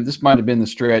stretch, and this might have been the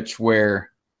stretch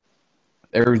where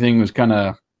everything was kind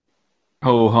of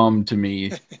ho-hum to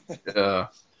me. There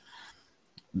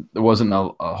wasn't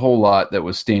a whole lot that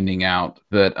was standing out.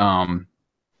 But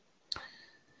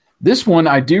this one,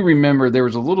 I do remember there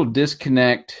was a little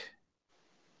disconnect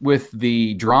with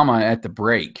the drama at the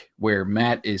break where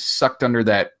Matt is sucked under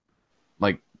that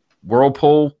like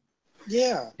whirlpool.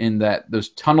 Yeah. In those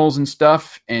tunnels and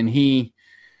stuff. And he,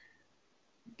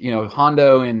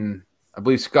 Hondo and I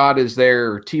believe Scott is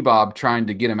there, or T-Bob, trying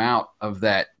to get him out of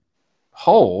that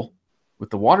hole with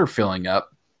the water filling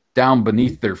up down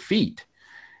beneath their feet.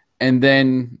 And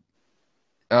then,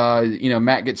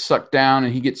 Matt gets sucked down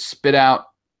and he gets spit out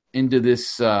into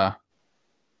this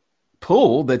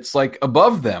pool that's like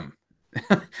above them.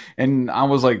 And I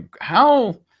was like,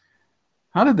 how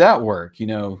did that work?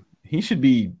 He should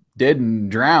be dead and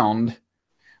drowned,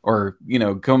 or,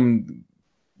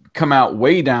 come out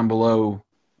way down below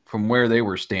from where they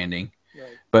were standing. Right.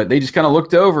 But they just kind of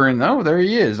looked over and, oh, there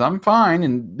he is. I'm fine.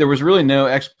 And there was really no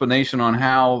explanation on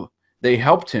how they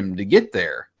helped him to get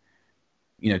there.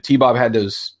 You know, T-Bob had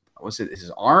those, was it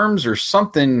his arms or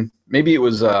something? Maybe it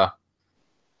was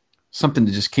something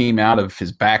that just came out of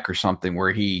his back or something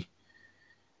where he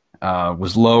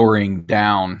was lowering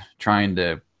down trying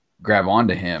to grab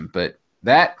onto him. But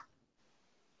that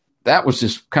was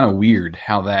just kind of weird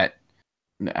how that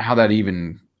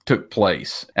even took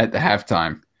place at the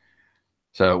halftime.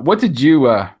 So what did you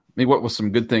maybe what was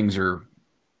some good things or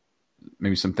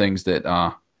maybe some things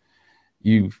that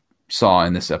you saw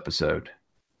in this episode?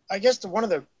 I guess one of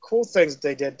the cool things that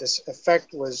they did, this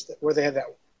effect, was where they had that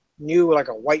new, like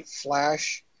a white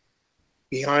flash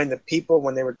behind the people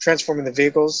when they were transforming the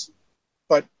vehicles.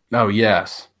 But oh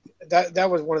yes, that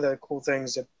was one of the cool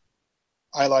things that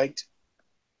I liked.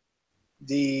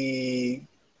 In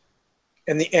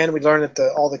the end, we learned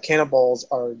that all the cannonballs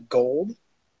are gold,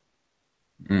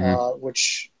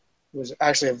 which was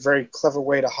actually a very clever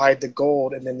way to hide the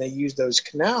gold. And then they used those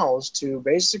canals to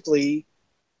basically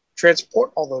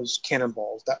transport all those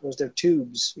cannonballs. That was their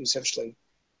tubes, essentially.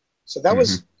 So that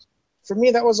was, for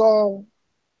me, that was all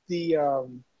the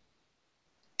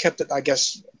kept it, I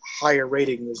guess, higher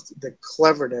rating, was the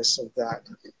cleverness of that.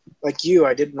 Like you,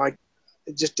 I didn't like,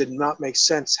 it just did not make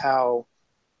sense how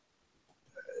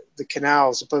the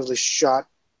canal supposedly shot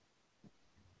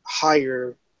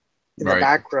higher in the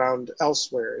background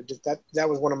elsewhere. That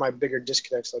was one of my bigger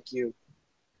disconnects, like you.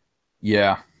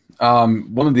 Yeah.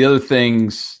 One of the other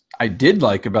things I did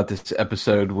like about this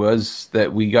episode was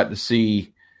that we got to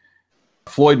see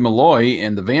Floyd Malloy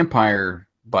and the vampire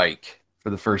bike for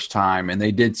the first time, and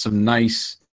they did some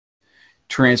nice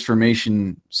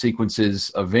transformation sequences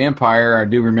of Vampire. I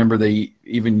do remember they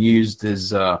even used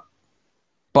his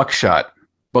buckshot.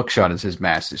 Buckshot is his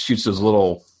mask. It shoots those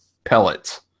little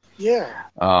pellets. Yeah.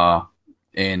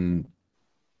 And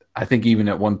I think even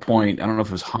at one point, I don't know if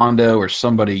it was Hondo or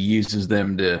somebody uses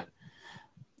them to,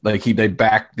 like, they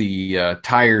back the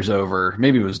tires over.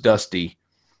 Maybe it was Dusty,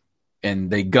 and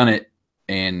they gun it,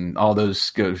 and all those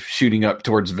go shooting up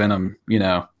towards Venom. You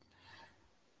know,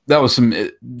 that was some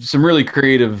really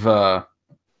creative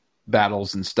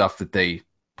battles and stuff that they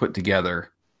put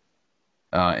together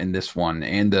in this one.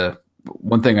 And the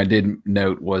one thing I did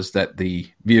note was that the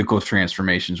vehicle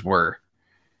transformations were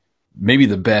maybe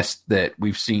the best that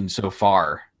we've seen so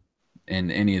far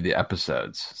in any of the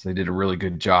episodes. So they did a really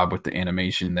good job with the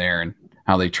animation there and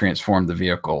how they transformed the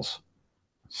vehicles.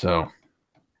 So,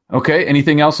 okay,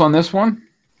 anything else on this one?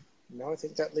 No, I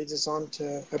think that leads us on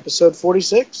to episode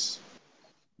 46.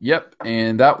 Yep,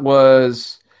 and that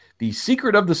was The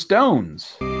Secret of the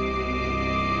Stones.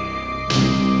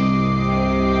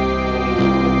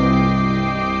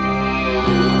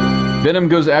 Venom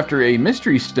goes after a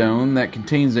mystery stone that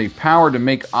contains a power to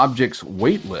make objects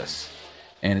weightless,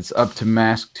 and it's up to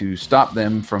Mask to stop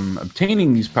them from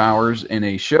obtaining these powers in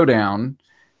a showdown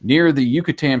near the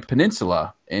Yucatan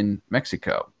Peninsula in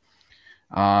Mexico.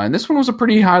 And this one was a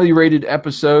pretty highly rated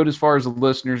episode as far as the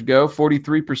listeners go.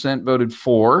 43% voted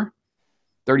for,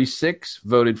 36%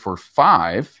 voted for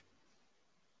 5,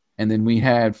 and then we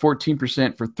had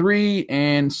 14% for 3,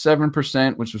 and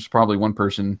 7%, which was probably one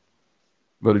person,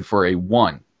 voted for a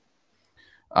 1.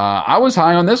 I was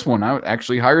high on this one. I was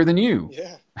actually higher than you.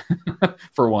 Yeah.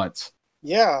 For once.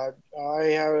 Yeah, I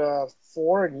had a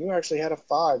 4, and you actually had a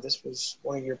 5. This was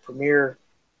one of your premiere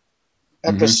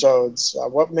episodes.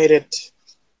 What made it,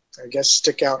 I guess,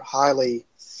 stick out highly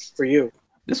for you?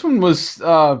 This one was,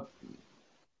 I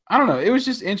don't know. It was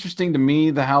just interesting to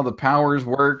me how the powers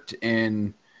worked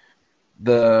and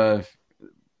the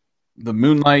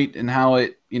moonlight and how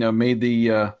it, made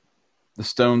the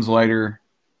stones lighter.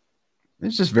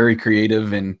 It's just very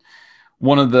creative. And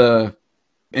one of the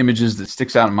images that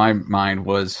sticks out in my mind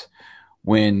was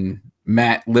when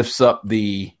Matt lifts up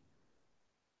the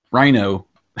Rhino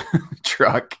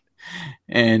truck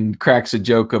and cracks a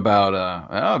joke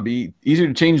about it'd be easier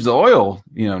to change the oil,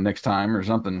 next time or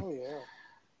something. Oh, yeah.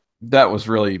 That was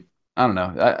really, I don't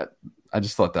know. I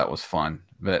just thought that was fun.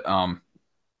 But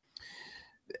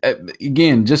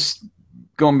again, just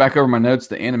going back over my notes,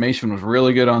 the animation was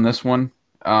really good on this one.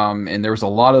 And there was a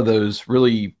lot of those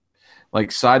really like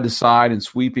side to side and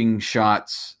sweeping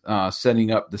shots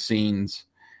setting up the scenes.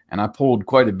 And I pulled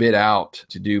quite a bit out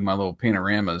to do my little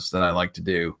panoramas that I like to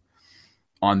do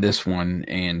on this one.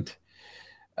 And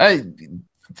I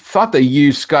thought they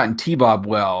used Scott and T-Bob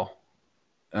well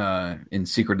in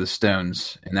Secret of the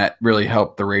Stones. And that really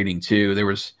helped the rating too. There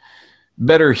was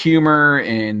better humor,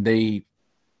 and they,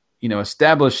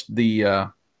 established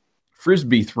the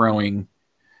Frisbee throwing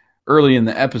early in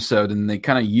the episode, and they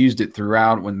kind of used it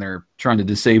throughout when they're trying to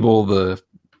disable the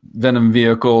Venom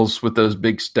vehicles with those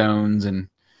big stones. And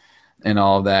and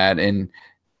all of that. And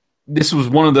this was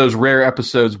one of those rare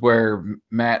episodes where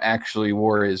Matt actually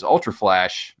wore his Ultra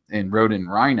Flash and rode in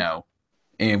Rhino,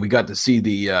 and we got to see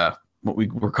the what we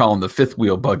were calling the fifth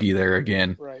wheel buggy there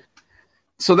again. Right.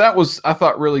 So that was, I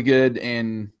thought, really good,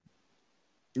 and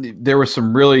there were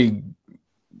some really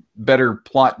better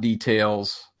plot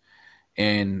details,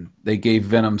 and they gave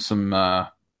Venom some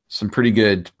pretty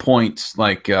good points.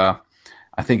 Like I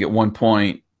think at one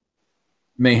point,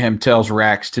 Mayhem tells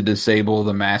Rax to disable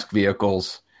the mask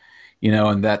vehicles,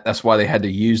 and that's why they had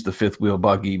to use the fifth wheel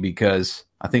buggy, because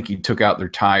I think he took out their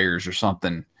tires or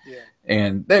something. Yeah.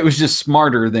 And that was just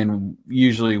smarter than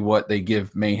usually what they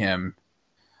give Mayhem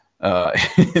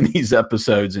in these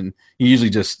episodes. And he usually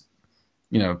just,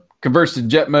 converts to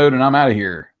jet mode and I'm out of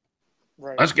here.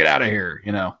 Right. Let's get out of here.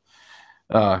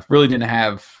 Really didn't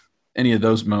have any of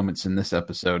those moments in this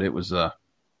episode. It was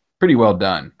pretty well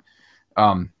done.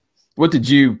 What did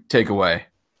you take away?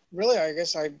 Really, I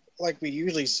guess like we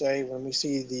usually say when we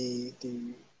see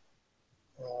the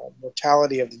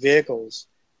mortality of the vehicles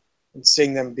and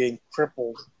seeing them being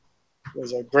crippled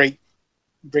was a great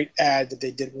ad that they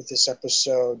did with this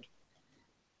episode.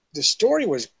 The story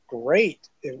was great.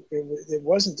 It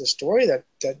wasn't the story that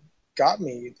got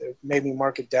me, that made me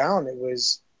mark it down. It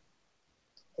was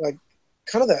like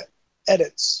kind of the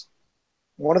edits.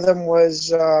 One of them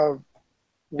was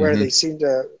where they seemed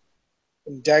to,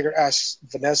 when Dagger asked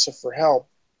Vanessa for help,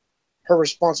 her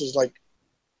response was like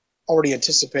already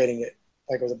anticipating it.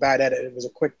 Like it was a bad edit. It was a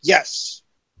quick yes,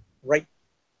 right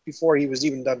before he was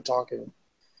even done talking.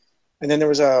 And then there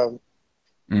was a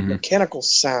mechanical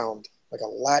sound, like a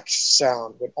latch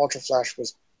sound when Ultra Flash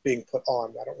was being put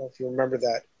on. I don't know if you remember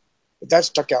that, but that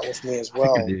stuck out with me as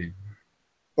well. I do.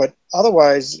 But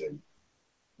otherwise,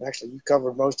 actually, you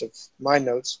covered most of my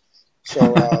notes.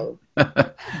 So,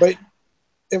 but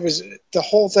it was the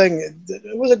whole thing.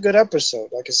 It was a good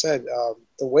episode. Like I said,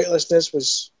 the weightlessness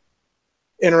was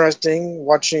interesting.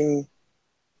 Watching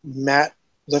Matt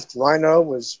lift Rhino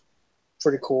was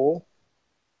pretty cool.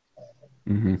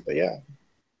 But yeah,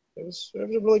 it was a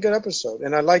really good episode,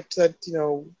 and I liked that.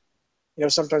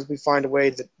 Sometimes we find a way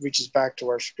that reaches back to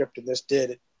our script, and this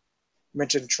did. It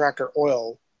mentioned Tracker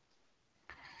Oil.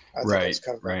 I thought it was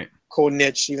kind of a cool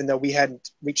niche, even though we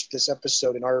hadn't reached this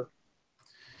episode in our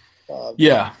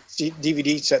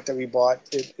DVD set that we bought.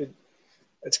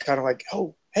 It's kind of like,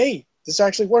 oh, hey, this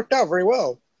actually worked out very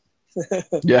well.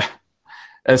 Yeah.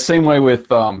 Same way with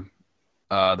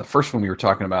the first one we were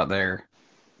talking about there,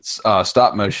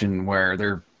 stop motion, where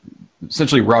they're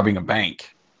essentially robbing a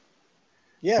bank.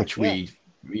 Yeah, which we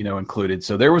included.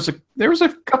 So there was a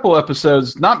couple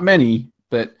episodes, not many,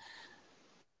 but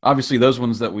obviously those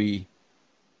ones that we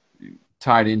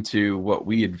tied into what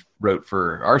we had wrote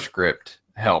for our script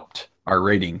helped our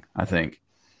rating, I think.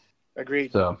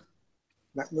 Agreed. So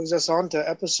that moves us on to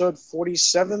episode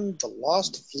 47, The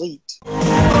Lost Fleet.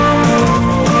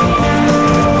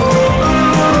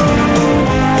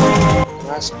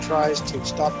 Mask tries to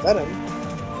stop Venom,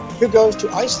 who goes to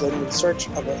Iceland in search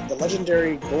of the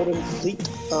legendary Golden Fleet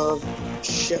of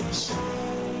ships.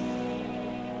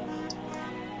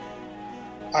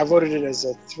 I voted it as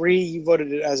a 3. You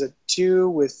voted it as a 2,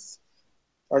 with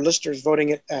our listeners voting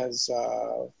it as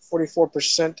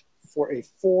 44% for a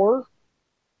 4,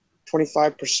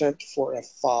 25% for a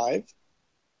 5,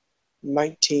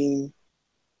 19%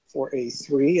 for a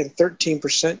 3, and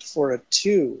 13% for a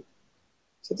 2.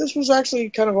 So this was actually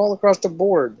kind of all across the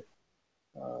board.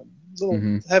 A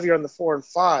little heavier on the 4 and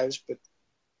 5s, but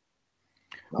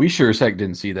we sure as heck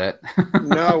didn't see that.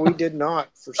 No, we did not,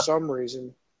 for some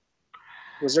reason.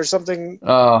 Was there something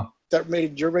that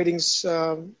made your ratings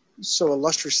so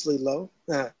illustriously low?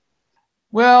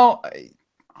 Well,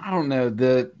 I don't know.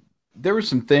 There were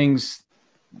some things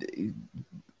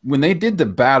when they did the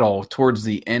battle towards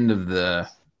the end of the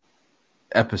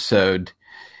episode,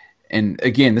 and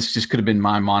again, this just could have been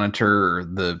my monitor or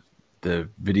the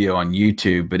video on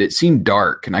YouTube, but it seemed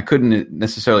dark, and I couldn't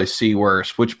necessarily see where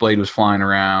Switchblade was flying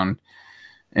around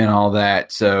and all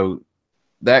that. So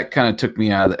that kind of took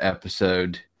me out of the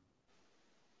episode.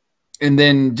 And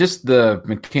then just the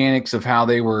mechanics of how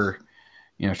they were,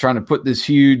 trying to put this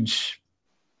huge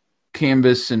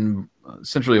canvas and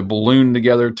essentially a balloon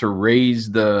together to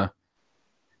raise the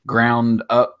ground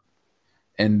up,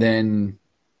 and then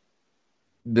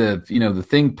the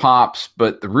thing pops,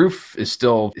 but the roof is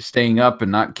still staying up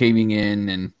and not caving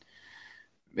in,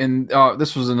 and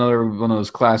this was another one of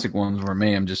those classic ones where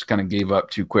Mayhem just kind of gave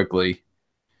up too quickly.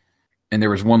 And there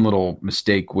was one little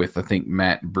mistake with, I think,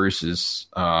 Matt and Bruce's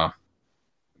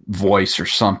voice or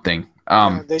something.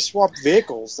 They swapped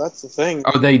vehicles. That's the thing.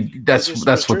 Oh,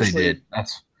 that's what they did.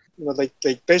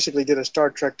 they basically did a Star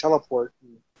Trek teleport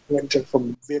and went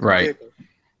from vehicle to vehicle.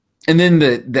 And then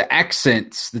the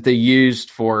accents that they used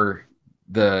for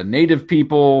the native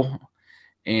people,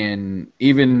 and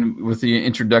even with the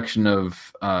introduction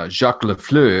of Jacques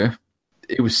Lafleur,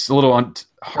 it was a little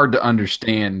hard to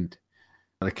understand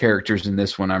the characters in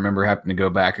this one. I remember having to go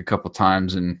back a couple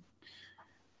times and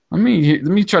let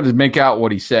me try to make out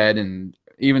what he said. And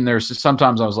even there's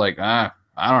sometimes I was like, I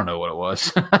don't know what it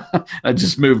was. I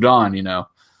just moved on,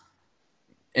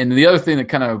 And the other thing that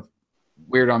kind of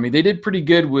weird on me, they did pretty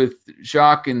good with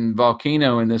Jacques and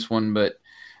Volcano in this one, but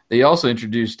they also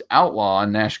introduced Outlaw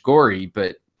and Nash Gory,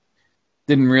 but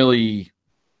didn't really,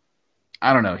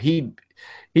 I don't know. He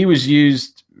was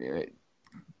used a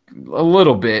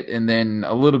little bit, and then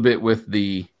a little bit with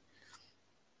the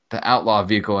Outlaw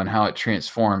vehicle and how it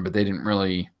transformed, but they didn't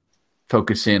really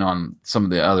focus in on some of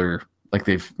the other, like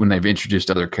when they've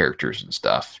introduced other characters and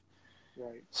stuff.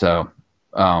 Right. So,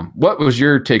 what was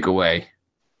your takeaway?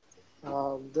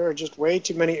 There are just way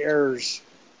too many errors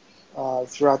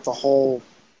throughout the whole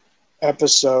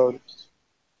episode.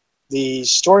 The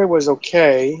story was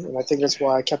okay, and I think that's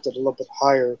why I kept it a little bit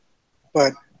higher.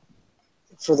 But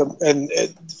for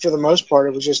the most part,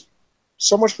 it was just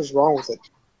so much was wrong with it.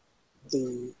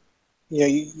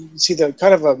 You see the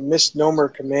kind of a misnomer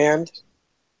command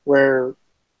where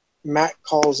Matt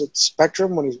calls it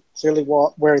Spectrum when he's clearly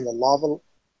wearing the lava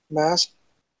mask.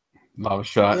 Lava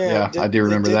shot, yeah, I do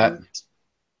remember that.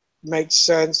 Makes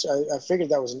sense. I figured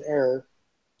that was an error.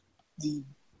 The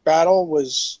battle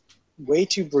was way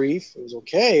too brief. It was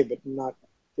okay, but not.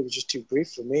 It was just too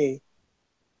brief for me.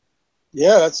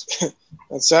 Yeah, that's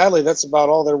sadly that's about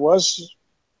all there was.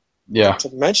 Yeah. To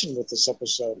mention with this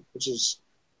episode, which is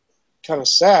kind of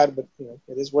sad, but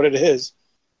it is what it is.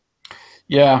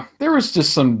 Yeah, there was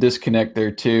just some disconnect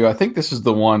there too. I think this is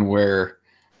the one where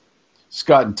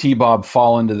Scott and T-Bob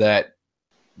fall into that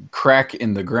crack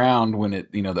in the ground when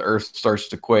the earth starts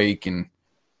to quake, and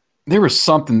there was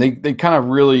something they kind of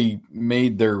really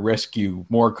made their rescue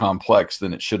more complex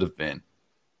than it should have been.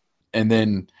 And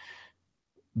then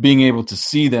being able to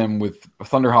see them with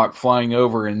Thunderhawk flying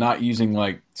over and not using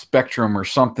like Spectrum or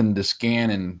something to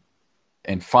scan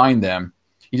and find them,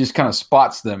 he just kind of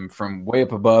spots them from way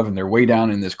up above and they're way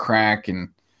down in this crack, and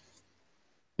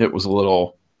it was a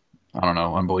little, I don't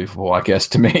know, unbelievable, I guess,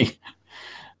 to me,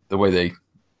 the way they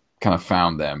kind of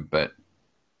found them. But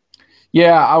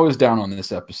yeah, I was down on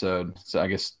this episode, so I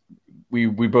guess we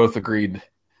both agreed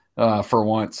for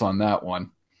once on that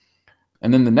one.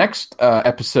 And then the next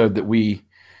episode that we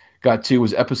got to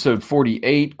was episode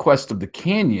 48, Quest of the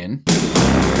Canyon.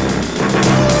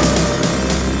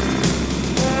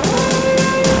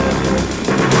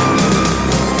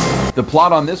 The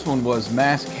plot on this one was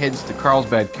Mask heads to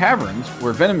Carlsbad Caverns,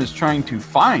 where Venom is trying to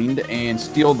find and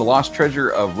steal the lost treasure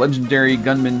of legendary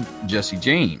gunman Jesse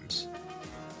James.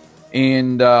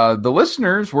 And the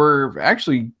listeners were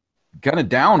actually kind of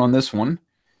down on this one.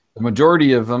 The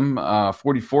majority of them,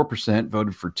 44%,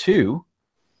 voted for 2,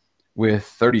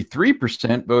 with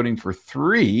 33% voting for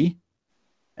 3,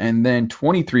 and then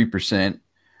 23%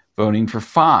 voting for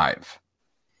 5.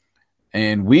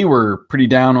 And we were pretty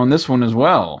down on this one as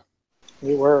well.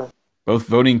 We were. Both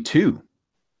voting 2.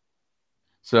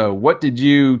 So what did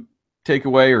you take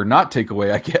away or not take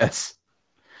away, I guess,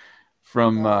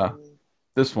 from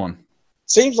this one?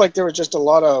 Seems like there was just a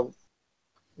lot of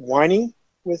whining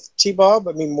with T-Bob.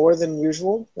 I mean, more than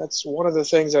usual. That's one of the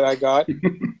things that I got.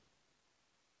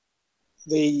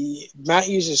 Matt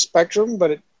uses Spectrum,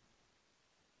 but it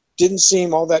didn't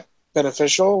seem all that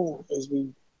beneficial as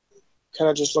we kind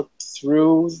of just looked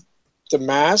through the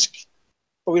mask,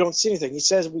 but we don't see anything. He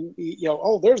says,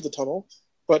 there's the tunnel,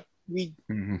 but we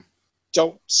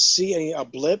don't see a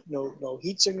blip, no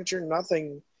heat signature,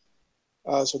 nothing.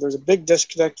 So there's a big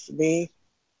disconnect for me.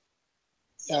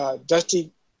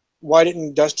 Why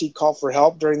didn't Dusty call for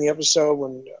help during the episode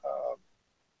when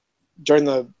during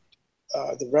the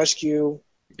rescue?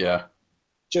 Yeah.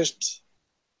 Just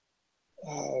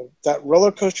that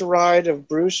roller coaster ride of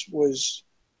Bruce was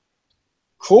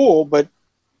cool, but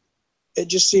it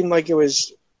just seemed like it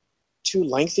was too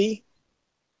lengthy.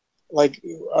 Like,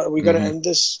 are we going to end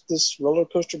this roller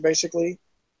coaster, basically?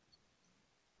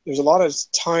 There's a lot of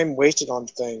time wasted on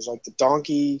things, like the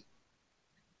donkey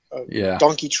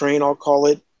train, I'll call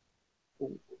it.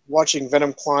 Watching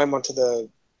Venom climb onto the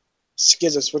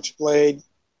skids of Switchblade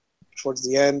towards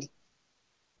the end.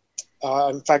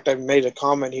 In fact, I made a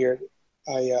comment here.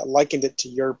 I likened it to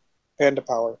your Panda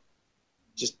Power.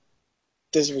 Just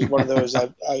this was one of those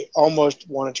I almost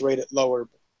wanted to rate it lower,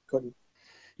 but couldn't.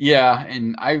 Yeah,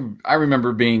 and I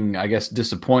remember being, I guess,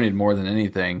 disappointed more than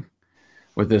anything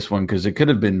with this one because it could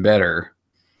have been better.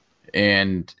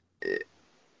 And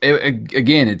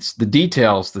again, it's the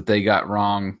details that they got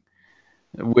wrong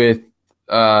with,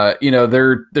 their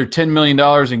 $10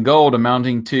 million in gold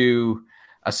amounting to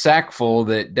a sack full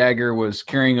that Dagger was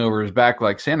carrying over his back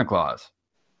like Santa Claus.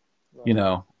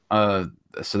 Right.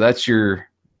 So that's you're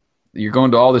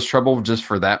going to all this trouble just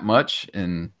for that much.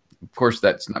 And of course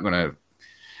that's not going to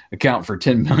account for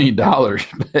 $10 million,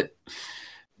 but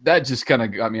that just kind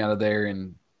of got me out of there.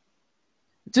 And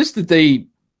just that they,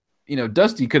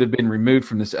 Dusty could have been removed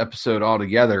from this episode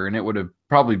altogether and it would have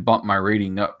probably bumped my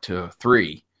rating up to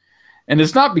 3. And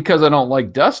it's not because I don't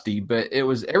like Dusty, but it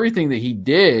was everything that he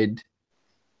did.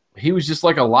 He was just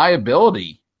like a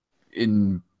liability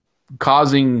in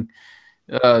causing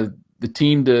the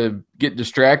team to get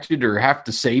distracted or have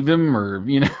to save him or,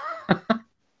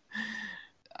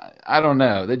 I don't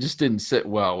know. That just didn't sit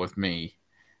well with me.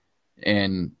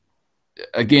 And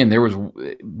again,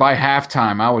 by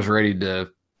halftime, I was ready to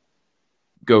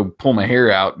go pull my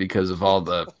hair out because of all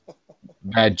the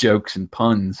bad jokes and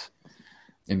puns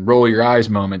and roll your eyes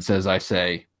moments, as I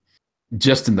say,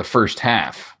 just in the first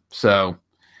half. So,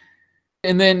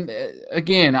 and then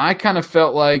again, I kind of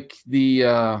felt like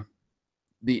the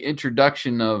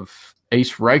introduction of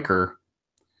Ace Riker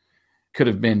could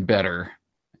have been better,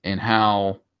 and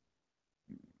how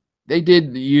they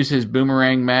did use his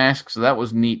boomerang mask, so that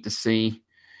was neat to see.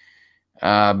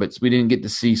 But we didn't get to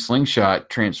see Slingshot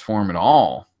transform at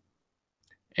all.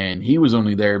 And he was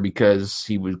only there because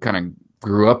he would kind of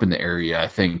grew up in the area, I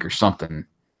think, or something.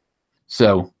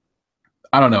 So,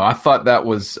 I don't know. I thought that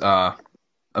was a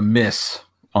miss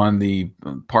on the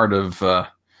part of the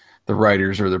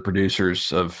writers or the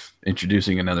producers of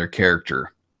introducing another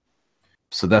character.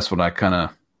 So that's what I kind of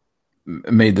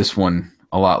made this one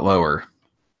a lot lower.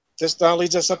 This now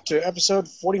leads us up to episode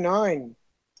 49,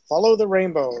 Follow the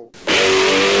Rainbow.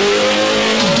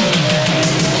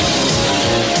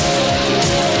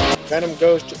 Venom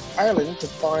goes to Ireland to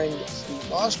find the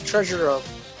lost treasure of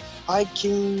High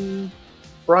King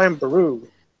Brian Baru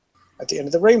at the end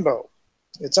of the rainbow.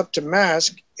 It's up to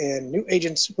Mask and new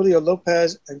agents Julio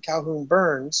Lopez and Calhoun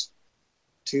Burns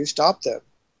to stop them.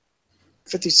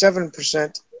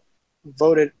 57%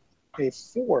 voted a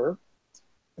 4.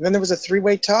 And then there was a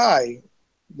 3-way tie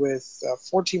with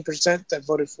 14% that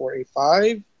voted for a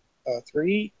 5, a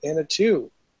 3, and a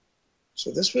 2.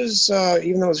 So this was,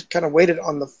 even though it was kind of weighted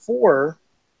on the 4,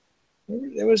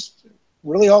 it was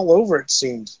really all over, it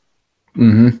seemed.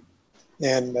 Mm-hmm.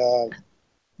 And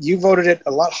you voted it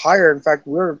a lot higher. In fact,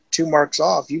 we're 2 marks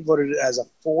off. You voted it as a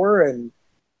 4, and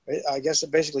I guess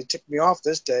it basically ticked me off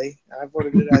this day. I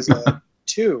voted it as a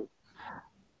 2.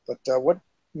 But what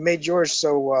made yours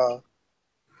so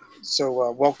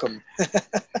welcome?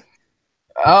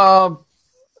 I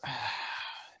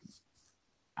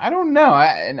don't know.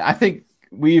 I think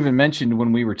we even mentioned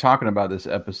when we were talking about this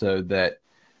episode that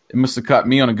it must have caught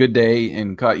me on a good day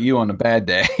and caught you on a bad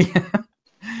day.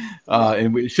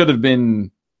 And it should have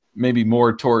been maybe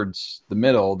more towards the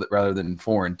middle rather than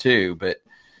 4 and 2. But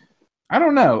I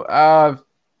don't know.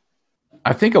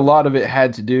 I think a lot of it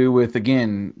had to do with,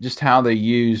 again, just how they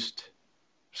used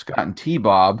Scott and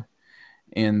T-Bob,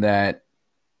 and that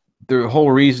the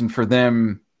whole reason for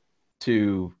them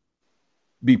to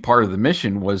be part of the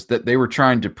mission was that they were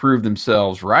trying to prove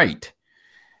themselves right.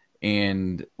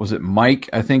 And was it Mike,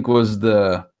 I think, was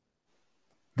the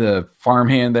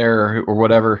farmhand there or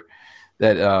whatever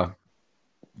that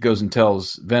goes and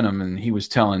tells Venom, and he was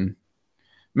telling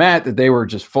Matt that they were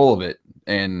just full of it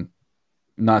and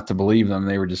not to believe them.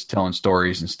 They were just telling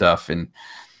stories and stuff. And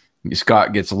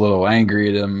Scott gets a little angry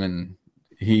at him, and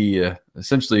he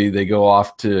essentially they go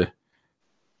off to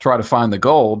try to find the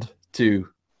gold to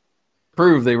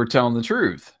prove they were telling the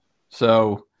truth.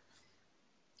 So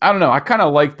I don't know. I kind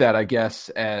of like that, I guess,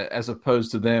 as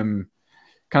opposed to them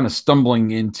kind of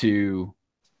stumbling into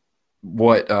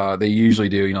what they usually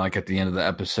do, like at the end of the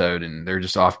episode, and they're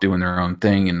just off doing their own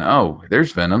thing. And, oh,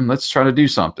 there's Venom. Let's try to do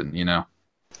something,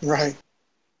 Right.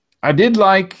 I did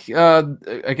like,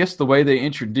 I guess, the way they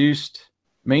introduced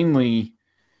mainly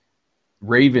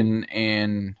Raven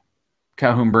and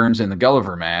Calhoun Burns in the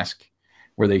Gulliver mask,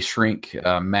 where they shrink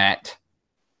Matt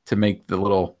to make the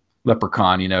little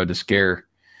leprechaun, to scare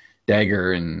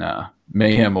Dagger and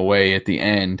Mayhem away at the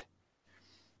end.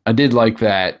 I did like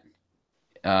that.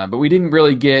 But we didn't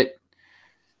really get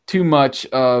too much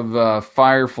of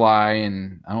Firefly,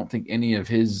 and I don't think any of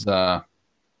his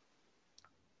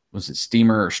was it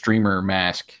steamer or streamer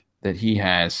mask that he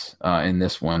has in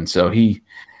this one. So he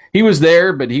was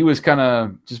there, but he was kind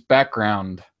of just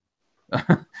background.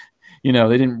 We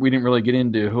didn't really get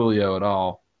into Julio at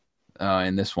all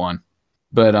in this one.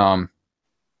 But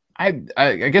I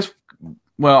guess,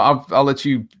 well, I'll let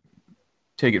you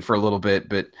take it for a little bit.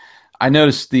 But I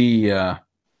noticed the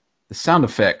sound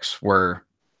effects weren't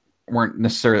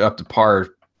necessarily up to par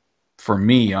for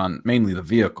me on mainly the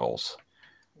vehicles.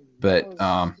 But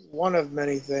one of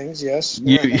many things, yes.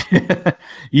 You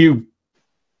you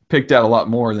picked out a lot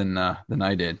more than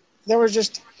I did. There was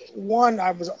just one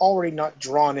I was already not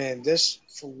drawn in. This,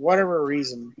 for whatever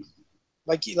reason,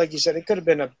 like you said, it could have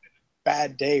been a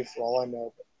bad day for all I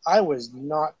know. But I was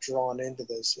not drawn into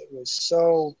this. It was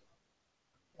so,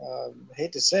 I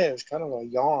hate to say it was kind of a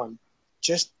yawn.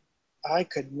 Just, I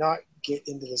could not get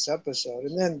into this episode.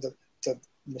 And then the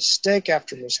mistake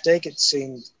after mistake, it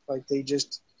seemed like they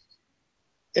just,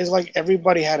 it's like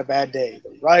everybody had a bad day.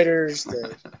 The writers,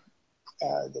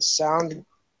 the sound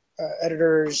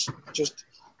editors, just,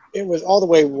 it was all the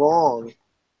way wrong.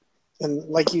 And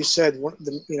like you said,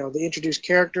 they introduced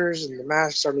characters and the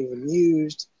masks aren't even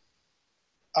used.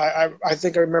 I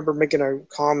think I remember making a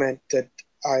comment that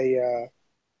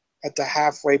at the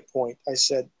halfway point, I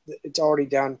said it's already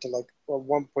down to like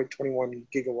 1.21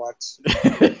 gigawatts.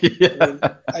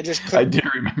 Yeah. I just couldn't. I do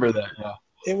remember that. Yeah.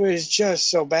 It was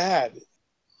just so bad.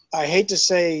 I hate to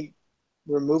say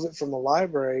remove it from the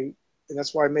library, and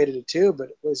that's why I made it a 2.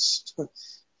 But it was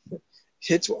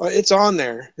it's on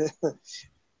there.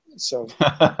 So,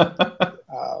 but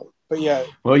yeah.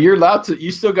 Well, you're allowed to.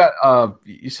 You still got a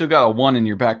 1 in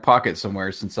your back pocket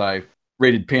somewhere since I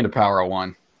rated Panda Power a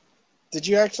 1. Did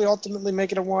you actually ultimately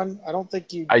make it a 1? I don't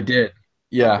think you. I did.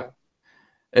 Yeah.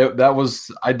 Okay.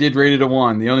 I did rate it a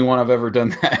 1. The only one I've ever done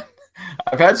that.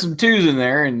 I've had some 2s in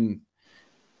there, and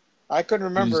I couldn't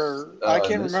remember. I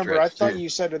can't remember. I thought you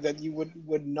said that you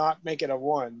would not make it a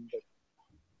 1.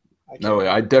 But no,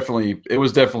 it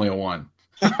was definitely a 1.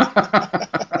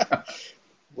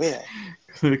 Well,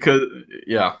 because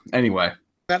anyway,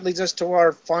 that leads us to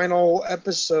our final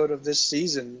episode of this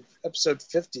season, episode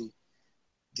 50,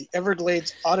 the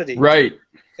Everglades Oddity. Right.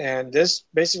 And this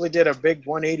basically did a big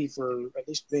 180 for at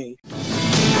least me.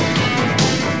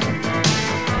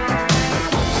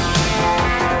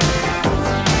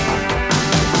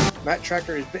 Matt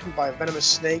Tracker is bitten by a venomous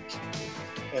snake,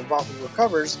 and while he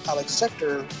recovers, Alex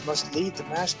Sector must lead the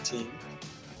masked team,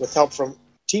 with help from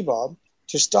T-Bob,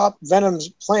 to stop Venom's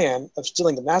plan of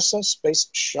stealing the NASA space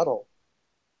shuttle.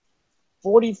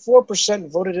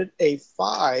 44% voted it a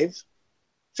 5.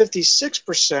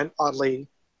 56%, oddly,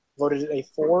 voted it a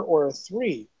 4 or a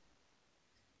 3.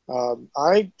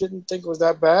 I didn't think it was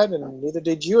that bad, and neither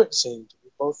did you, it seemed.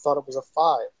 We both thought it was a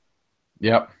 5.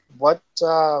 Yep. What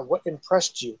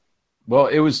impressed you? Well,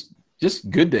 it was just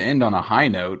good to end on a high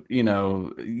note,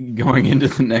 going into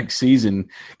the next season,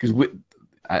 because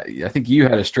I think you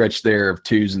had a stretch there of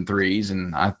 2s and 3s,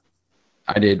 and I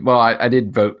did. Well, I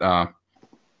did vote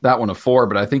that one a 4,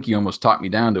 but I think you almost talked me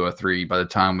down to a 3 by the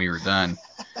time we were done.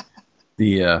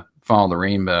 The Follow the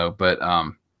Rainbow, but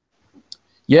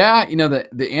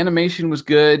the animation was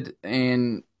good,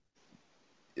 and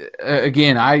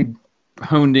again, I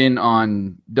honed in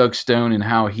on Doug Stone and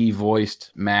how he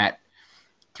voiced Matt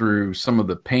through some of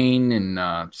the pain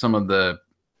and some of the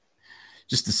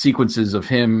sequences of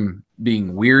him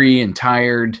being weary and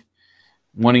tired,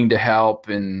 wanting to help,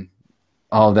 and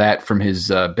all that from his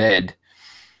bed.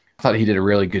 I thought he did a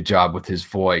really good job with his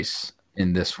voice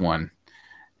in this one.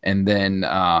 And then,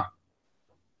 I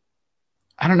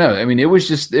don't know. I mean, the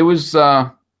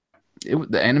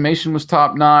animation was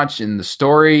top notch, and the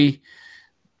story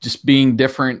just being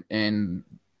different, and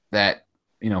that,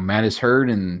 Matt is hurt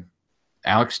and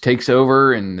Alex takes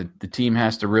over, and the team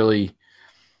has to really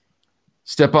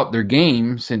step up their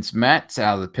game since Matt's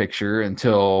out of the picture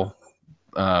until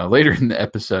later in the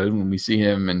episode when we see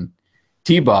him and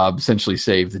T-Bob essentially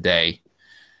save the day,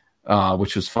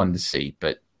 which was fun to see.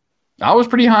 But I was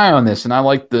pretty high on this, and I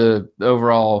liked the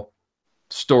overall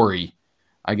story,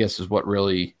 I guess, is what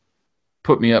really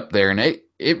put me up there. And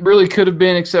it really could have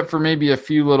been, except for maybe a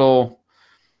few little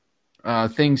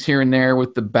things here and there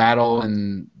with the battle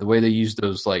and the way they used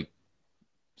those like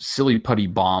silly putty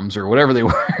bombs or whatever they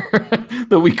were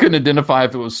that we couldn't identify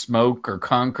if it was smoke or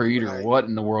concrete or what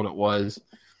in the world it was.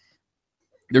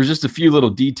 There's just a few little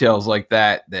details like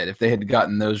that if they had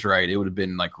gotten those right, it would have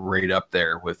been like right up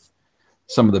there with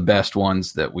some of the best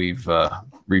ones that we've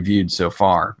reviewed so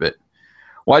far. But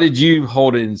why did you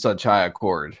hold it in such high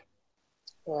accord?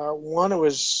 One, it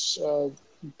was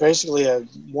basically a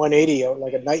 180,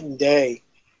 like a night and day.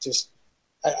 Just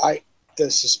the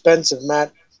suspense of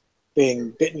Matt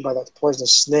being bitten by that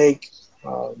poisonous snake.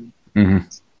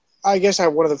 I guess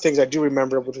one of the things I do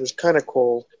remember, which was kind of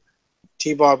cool,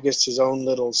 T-Bob gets his own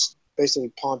little,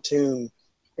 basically pontoon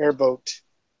airboat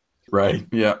Right.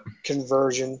 Yeah.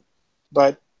 conversion.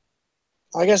 But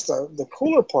I guess the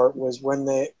cooler part was when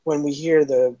we hear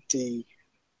the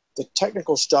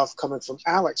technical stuff coming from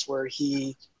Alex, where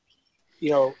he,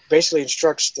 basically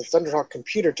instructs the Thunderhawk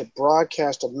computer to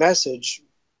broadcast a message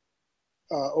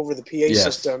over the PA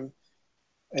system,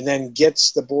 and then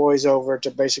gets the boys over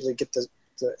to basically get the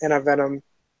antivenom,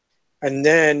 and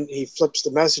then he flips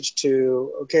the message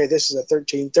to, okay, this is at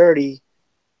 13:30,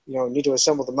 need to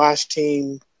assemble the MASH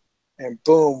team, and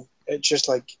boom, it's just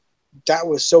like, that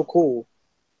was so cool.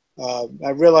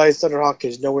 I realized Thunderhawk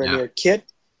is nowhere near Kit,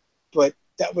 but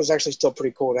that was actually still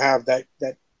pretty cool to have that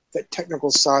technical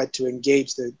side to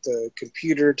engage the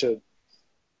computer to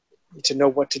know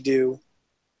what to do.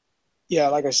 Yeah,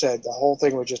 like I said, the whole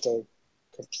thing was just a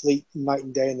complete night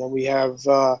and day. And then we have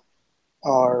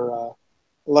our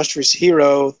illustrious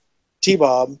hero,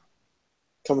 T-Bob,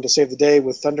 coming to save the day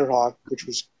with Thunderhawk, which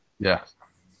was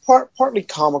partly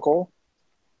comical.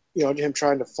 Him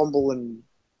trying to fumble and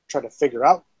try to figure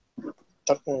out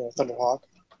Thunderhawk,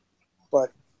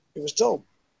 but it was still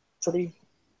pretty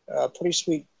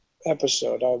sweet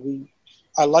episode.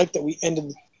 I like that we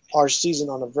ended our season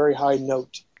on a very high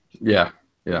note. Yeah.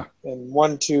 And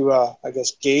one to I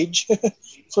guess gauge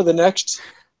for the next.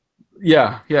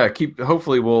 Yeah.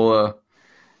 Hopefully we'll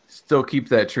still keep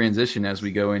that transition as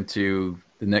we go into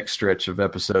the next stretch of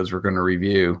episodes we're going to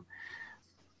review,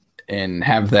 and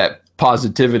have that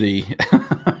positivity.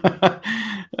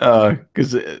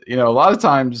 Because a lot of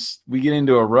times we get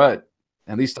into a rut,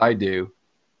 at least I do,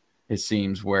 it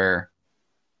seems, where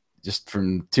just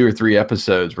from 2 or 3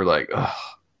 episodes we're like, oh,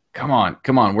 come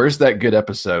on, where's that good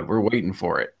episode? We're waiting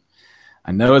for it.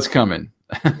 I know it's coming.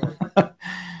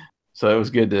 So it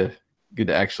was good to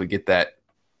actually get that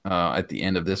at the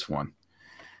end of this one.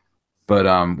 But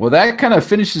that kind of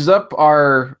finishes up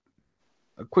our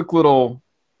quick little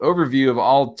overview of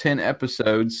all 10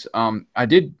 episodes. I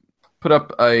did put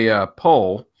up a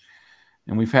poll,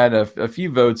 and we've had a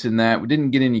few votes in that. We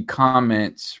didn't get any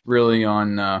comments really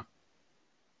on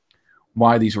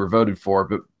why these were voted for,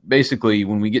 but basically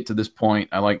when we get to this point,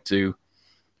 I like to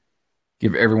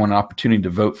give everyone an opportunity to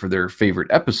vote for their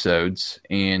favorite episodes.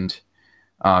 And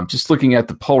just looking at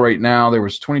the poll right now, there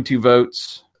was 22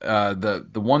 votes. The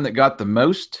one that got the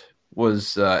most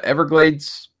was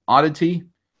Everglades Oddity.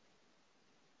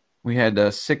 We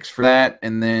had 6 for that,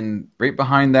 and then right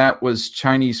behind that was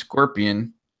Chinese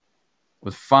Scorpion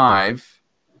with 5.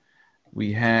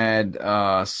 We had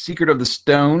Secret of the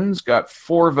Stones, got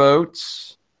 4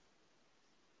 votes.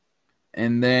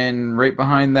 And then right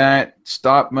behind that,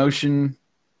 Stop Motion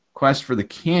Quest for the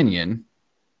Canyon,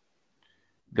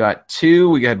 got 2.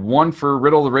 We had 1 for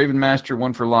Riddle the Raven Master,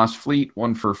 1 for Lost Fleet,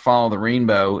 1 for Follow the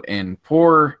Rainbow, and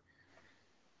poor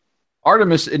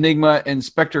Artemis Enigma and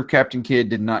Spectre of Captain Kidd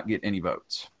did not get any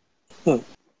votes.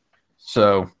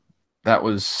 So that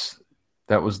was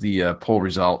the poll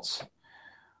results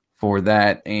for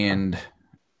that. And a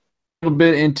little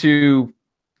bit into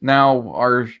now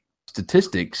our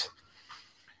statistics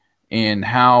and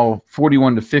how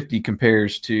 41 to 50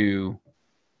 compares to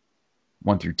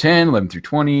 1 through 10, 11 through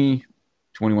 20,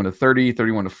 21 to 30,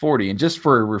 31 to 40. And just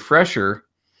for a refresher,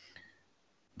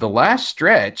 the last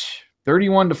stretch,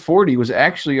 31 to 40, was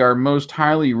actually our most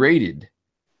highly rated,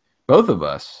 both of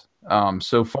us,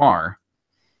 so far,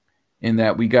 in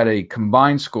that we got a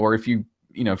combined score. If you're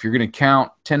going to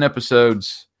count 10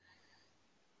 episodes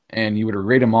and you were to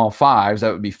rate them all 5s,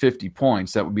 that would be 50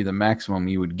 points. That would be the maximum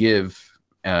you would give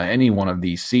any one of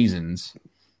these seasons.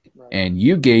 Right. And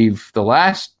you gave the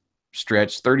last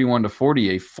stretch, 31 to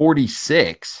 40, a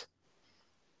 46,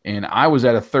 and I was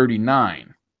at a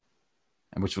 39,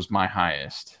 which was my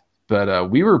highest. But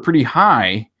we were pretty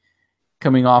high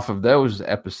coming off of those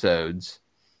episodes.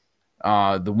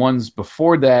 The ones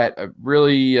before that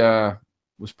really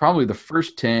was probably the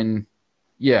first 10.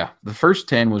 Yeah, the first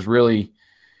 10 was really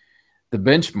the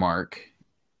benchmark.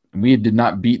 And we did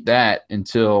not beat that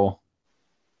until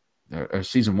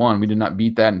season 1. We did not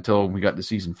beat that until we got to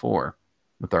season 4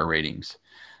 with our ratings.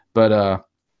 But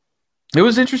it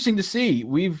was interesting to see.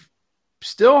 We've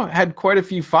still had quite a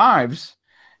few 5s.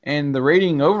 And the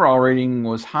overall rating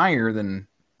was higher than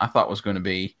I thought was going to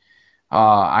be.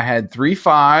 I had 3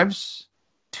 5s,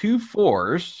 2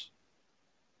 4s,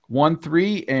 1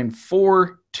 3, and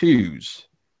 4 2s.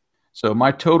 So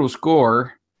my total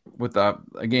score, with the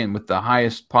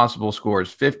highest possible score,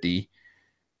 is 50.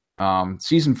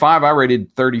 Season 5, I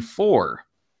rated 34.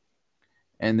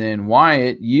 And then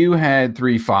Wyatt, you had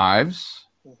 3 5s,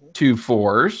 2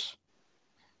 4s,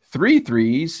 3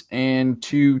 3s, and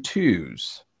 2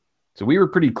 2s. So we were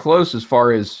pretty close as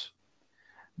far as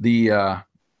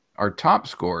our our top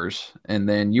scores, and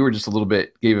then you were just a little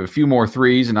bit, gave a few more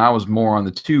threes, and I was more on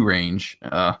the 2 range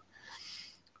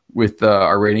with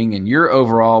our rating, and your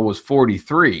overall was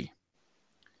 43.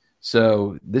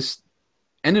 So this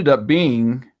ended up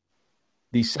being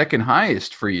the second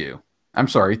highest for you. I'm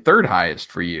sorry, third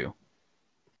highest for you.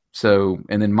 So,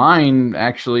 and then mine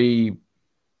actually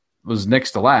was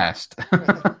next to last.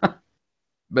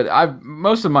 But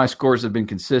most of my scores have been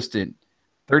consistent.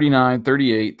 39,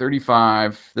 38,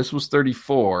 35. This was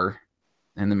 34.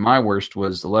 And then my worst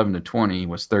was 11 to 20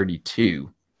 was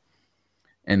 32.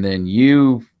 And then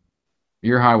your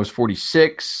high was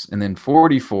 46 and then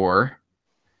 44.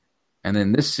 And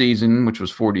then this season, which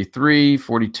was 43,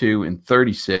 42, and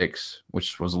 36,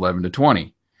 which was 11 to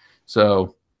 20.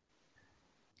 So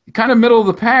kind of middle of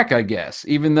the pack, I guess,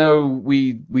 even though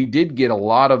we did get a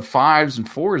lot of 5s and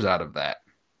 4s out of that.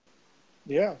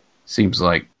 Yeah. Seems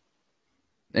like.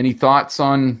 Any thoughts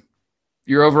on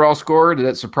your overall score? Did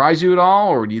that surprise you at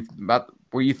all, or about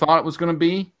where you thought it was going to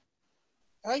be?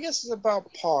 I guess it's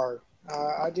about par.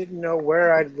 I didn't know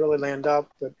where I'd really land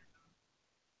up, but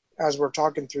as we're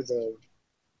talking through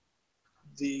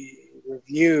the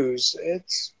reviews,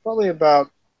 it's probably about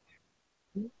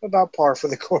par for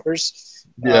the course.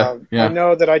 Yeah. I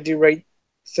know that I do rate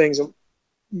things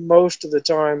most of the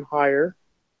time higher,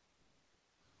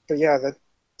 but yeah,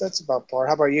 that's about par.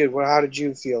 How about you? How did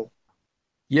you feel?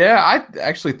 Yeah, I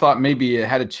actually thought maybe it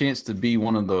had a chance to be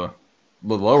one of the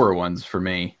lower ones for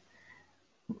me.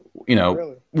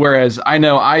 Really? Whereas I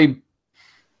know I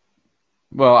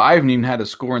haven't even had a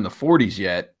score in the 40s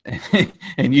yet,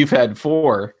 and you've had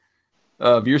 4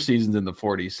 of your seasons in the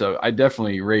 40s, so I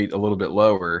definitely rate a little bit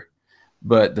lower.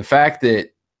 But the fact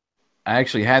that I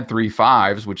actually had 3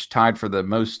 5s, which tied for the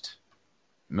most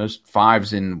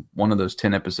 5s in one of those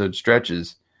 10-episode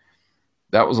stretches,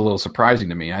 that was a little surprising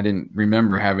to me. I didn't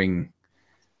remember having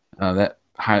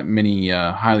many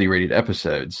highly rated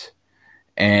episodes.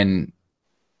 And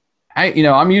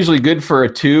I'm usually good for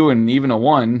a 2 and even a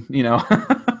 1,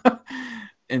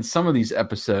 in some of these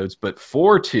episodes, but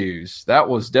 4 2s, that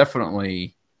was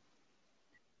definitely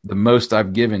the most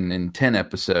I've given in 10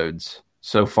 episodes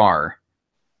so far.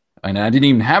 And I didn't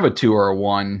even have a 2 or a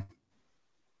 1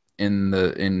 in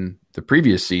the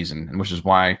previous season, which is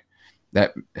why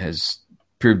that has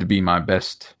proved to be my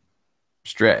best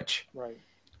stretch. Right.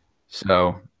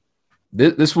 So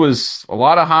this was a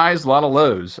lot of highs, a lot of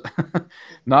lows.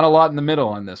 Not a lot in the middle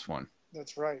on this one.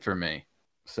 That's right. For me.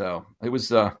 So it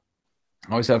was, I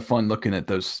always have fun looking at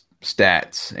those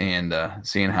stats and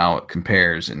seeing how it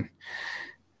compares. And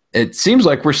it seems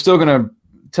like we're still going to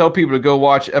tell people to go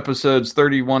watch episodes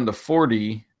 31 to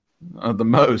 40 the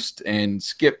most and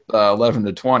skip 11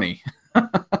 to 20.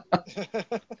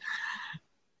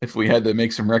 If we had to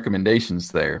make some recommendations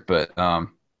there. But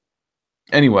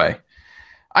anyway,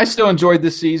 I still enjoyed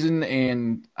this season,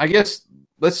 and I guess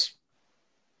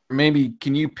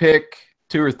can you pick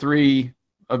 2 or 3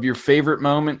 of your favorite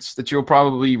moments that you'll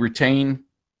probably retain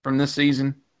from this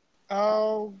season?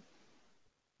 Oh,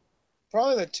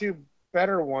 probably the 2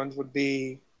 better ones would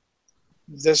be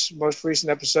this most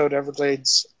recent episode,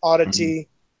 Everglades Oddity.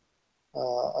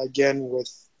 Mm-hmm. Again,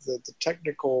 with the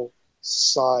technical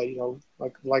side,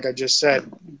 like I just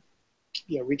said,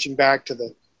 reaching back to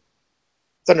the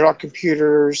Thunderhawk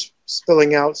computers,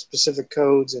 spilling out specific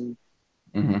codes, and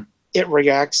it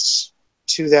reacts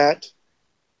to that.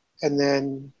 And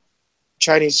then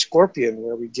Chinese Scorpion,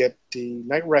 where we get the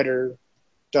Knight Rider,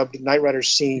 dubbed Knight Rider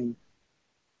scene,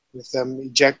 with them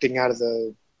ejecting out of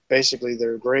basically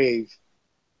their grave.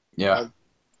 Yeah.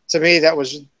 To me, that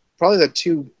was probably the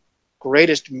 2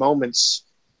 greatest moments,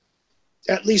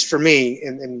 at least for me,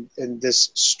 in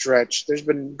this stretch. There's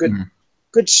been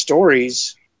good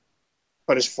stories,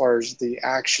 but as far as the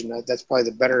action, that's probably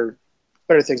the better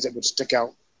things that would stick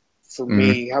out for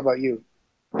me. How about you?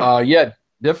 Yeah,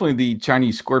 definitely the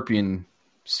Chinese Scorpion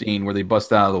scene where they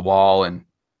bust out of the wall and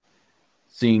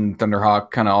seeing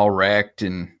Thunderhawk kind of all wrecked,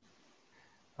 and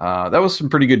that was some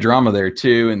pretty good drama there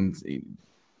too. And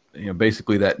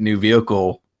basically that new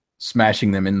vehicle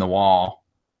smashing them in the wall,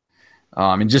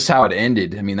 and just how it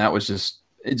ended. I mean, it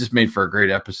just made for a great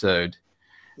episode.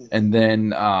 And then,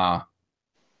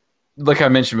 like I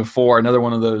mentioned before, another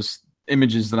one of those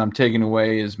images that I'm taking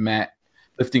away is Matt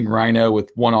lifting Rhino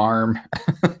with one arm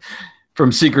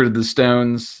from Secret of the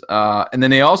Stones. And then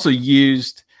they also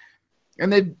used,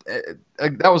 and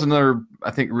that was another,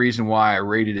 I think, reason why I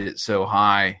rated it so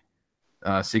high,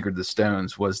 Secret of the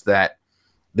Stones, was that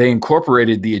they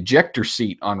incorporated the ejector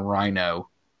seat on Rhino.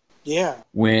 Yeah.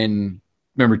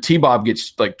 Remember, T-Bob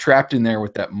gets trapped in there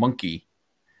with that monkey.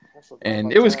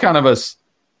 And it was kind of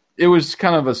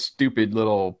a stupid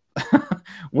little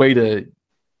way to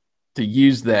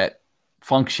use that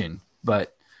function,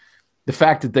 but the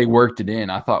fact that they worked it in,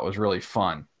 I thought was really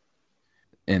fun,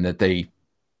 and that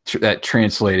that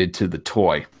translated to the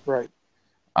toy. Right.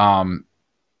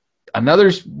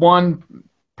 Another one,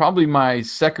 probably my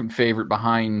second favorite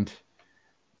behind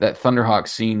that Thunderhawk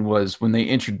scene, was when they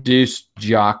introduced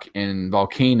Jock and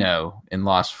Volcano in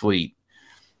Lost Fleet.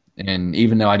 And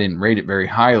even though I didn't rate it very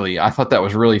highly, I thought that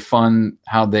was really fun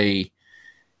how they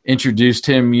introduced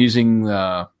him using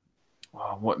the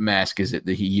what mask is it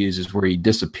that he uses where he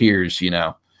disappears,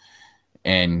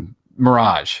 and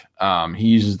Mirage. He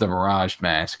uses the Mirage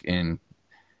mask, and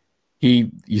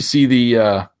you see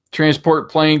the transport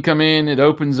plane come in, it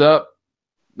opens up,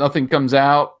 nothing comes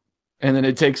out, and then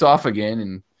it takes off again.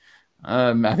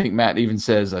 And I think Matt even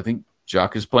says, I think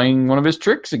Jock is playing one of his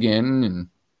tricks again. And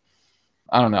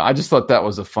I don't know. I just thought that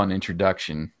was a fun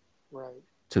introduction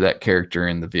to that character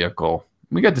in the vehicle.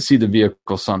 We got to see the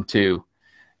vehicle some too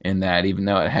in that, even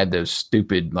though it had those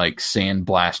stupid like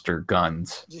sandblaster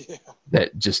guns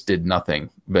that just did nothing.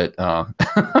 But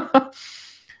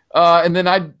and then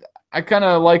I kind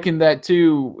of likened that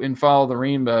too in Follow the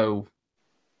Rainbow,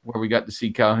 where we got to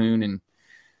see Calhoun and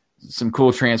some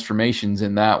cool transformations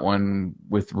in that one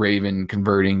with Raven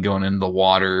converting, going into the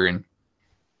water, and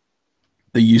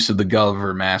the use of the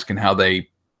Gulliver mask and how they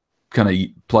kind of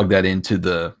plug that into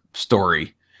the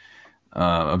story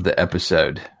of the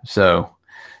episode. So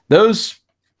those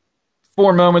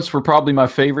 4 moments were probably my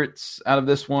favorites out of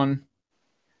this one.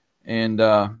 And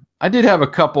I did have a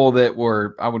couple that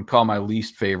were, I would call my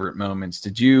least favorite moments.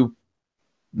 Did you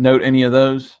note any of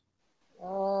those?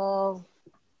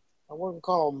 I wouldn't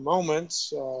call them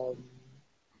moments.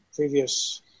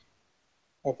 Previous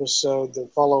episode, the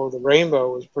Follow the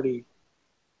Rainbow, was pretty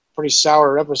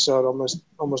sour episode, almost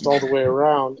all the way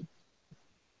around.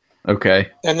 Okay.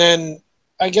 And then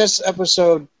I guess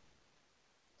episode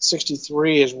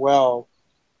 63 as well.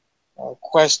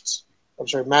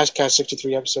 Maskcast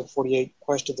 63, episode 48,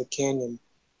 Quest of the Canyon,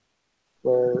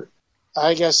 where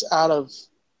I guess out of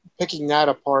picking that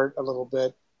apart a little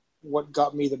bit, what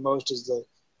got me the most is the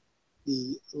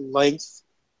length.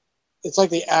 It's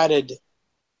like they had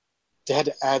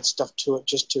to add stuff to it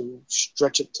just to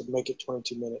stretch it to make it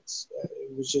 22 minutes.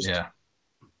 It was just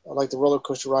like the roller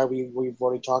coaster ride we've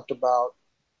already talked about.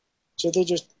 So they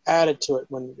just added to it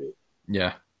when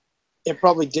it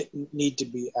probably didn't need to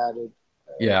be added.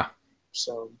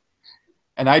 So,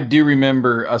 and I do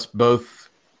remember us both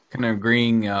kind of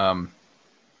agreeing. I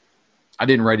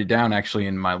didn't write it down actually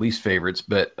in my least favorites,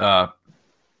 but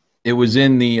it was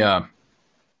in the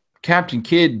Captain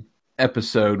Kidd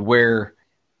episode where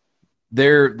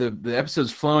the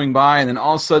episode's flowing by, and then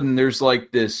all of a sudden there's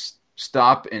like this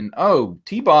stop, and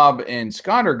T-Bob and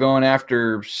Scott are going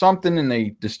after something, and they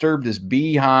disturb this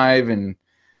beehive, and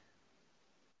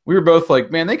we were both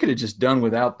like, man, they could have just done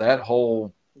without that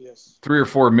whole 3 or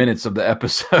 4 minutes of the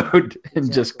episode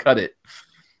and just cut it.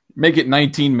 Make it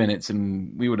 19 minutes,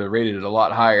 and we would have rated it a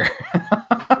lot higher.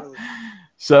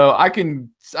 So I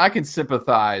can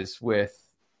sympathize with,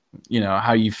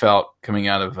 how you felt coming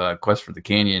out of Quest for the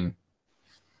Canyon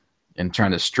and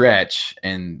trying to stretch.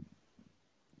 And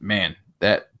man,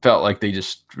 that felt like they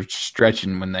just were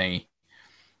stretching when they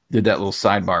did that little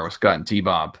sidebar with Scott and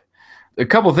T-Bob. A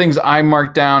couple of things I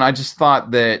marked down. I just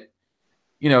thought that,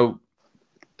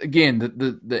 again,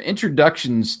 the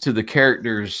introductions to the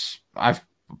characters, I've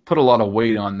put a lot of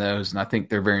weight on those, and I think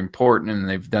they're very important, and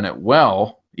they've done it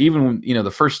well. Even,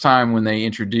 the first time when they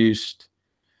introduced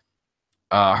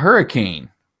Hurricane,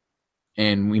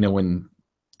 and, when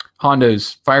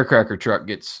Hondo's firecracker truck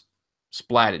gets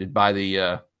splatted by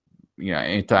the,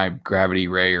 anti-gravity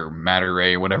ray or matter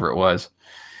ray or whatever it was,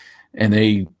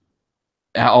 and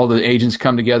all the agents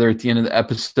come together at the end of the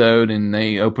episode, and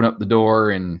they open up the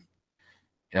door and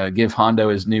give Hondo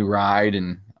his new ride.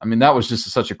 And I mean, that was just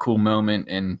such a cool moment,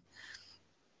 and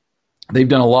they've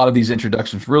done a lot of these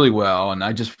introductions really well. And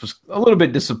I just was a little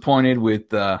bit disappointed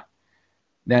with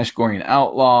Nash Gorian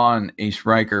Outlaw and Ace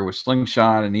Riker with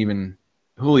Slingshot, and even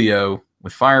Julio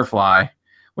with Firefly,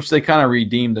 which they kind of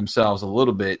redeemed themselves a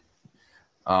little bit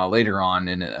later on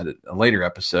in a later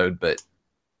episode. But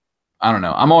I don't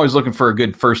know. I'm always looking for a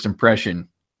good first impression,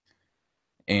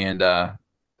 and I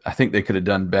think they could have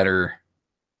done better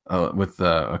with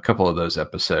a couple of those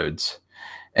episodes.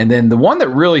 And then the one that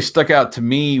really stuck out to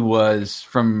me was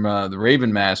from the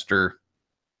Raven Master,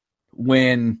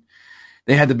 when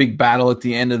they had the big battle at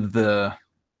the end of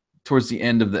towards the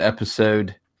end of the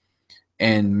episode,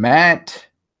 and Matt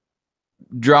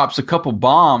drops a couple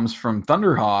bombs from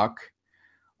Thunderhawk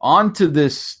onto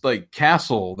this like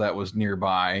castle that was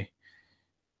nearby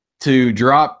to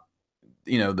drop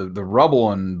the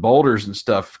rubble and boulders and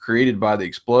stuff created by the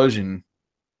explosion,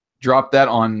 drop that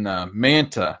on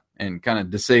Manta and kind of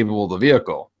disable the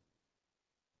vehicle.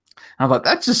 I thought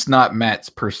that's just not Matt's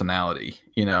personality.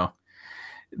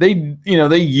 They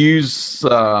use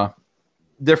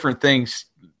different things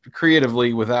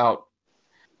creatively without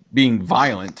being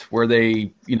violent, where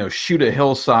they shoot a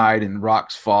hillside and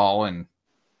rocks fall, and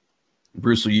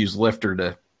Bruce will use Lifter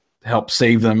to help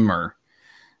save them, or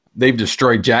they've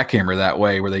destroyed Jackhammer that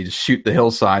way, where they just shoot the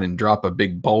hillside and drop a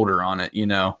big boulder on it.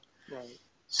 Right.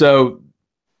 So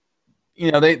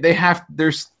they have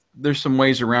there's some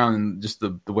ways around just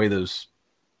the way those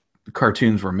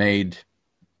cartoons were made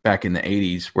back in the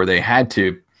 80s, where they had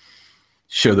to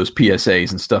show those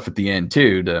PSAs and stuff at the end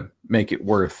too, to make it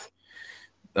worth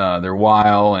their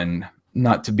while and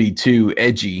not to be too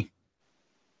edgy.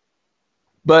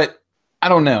 But I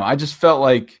don't know. I just felt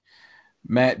like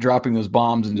Matt dropping those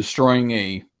bombs and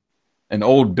destroying an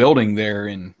old building there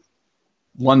in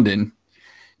London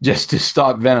just to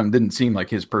stop Venom didn't seem like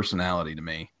his personality to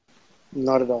me.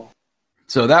 Not at all.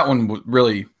 So that one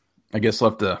really, I guess,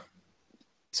 left a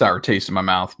sour taste in my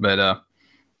mouth. But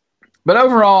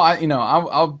overall,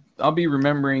 I'll be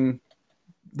remembering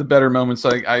the better moments.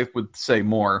 I would say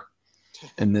more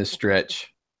in this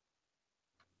stretch.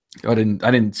 I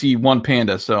didn't see one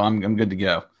panda, so I'm good to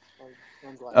go.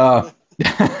 I'm glad.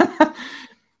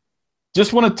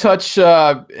 Just want to touch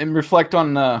and reflect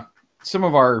on some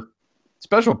of our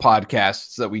special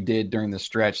podcasts that we did during the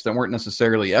stretch that weren't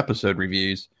necessarily episode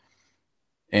reviews.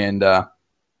 And the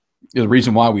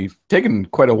reason why we've taken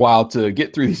quite a while to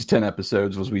get through these 10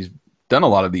 episodes was we've done a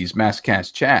lot of these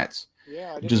Masscast chats,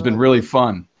 which has been really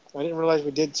fun. I didn't realize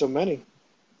we did so many.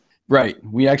 Right.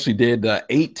 We actually did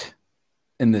 8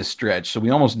 in this stretch. So we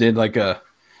almost did like a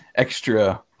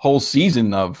extra whole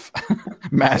season of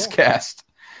Masscast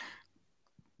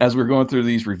as we're going through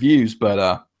these reviews.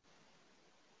 But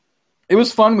it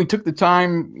was fun. We took the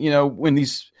time, when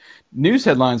these news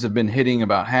headlines have been hitting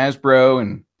about Hasbro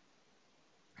and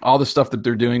all the stuff that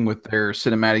they're doing with their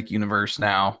cinematic universe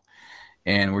now.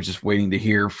 And we're just waiting to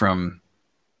hear from,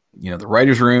 the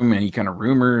writer's room, any kind of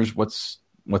rumors,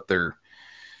 what their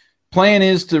plan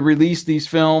is to release these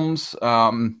films.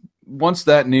 Once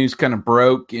that news kind of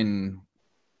broke and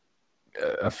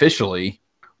officially,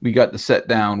 we got to sit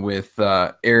down with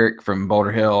Eric from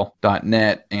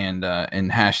BoulderHill.net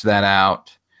and hash that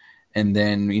out. And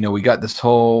then, we got this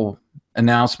whole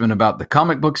announcement about the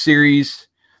comic book series.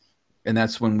 And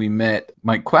that's when we met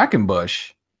Mike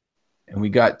Quackenbush. And we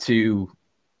got to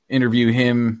interview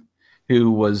him,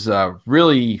 who was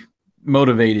really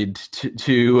motivated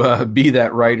to be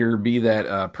that writer, be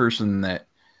that person that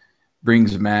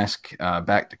brings Mask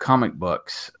back to comic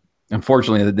books.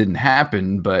 Unfortunately, that didn't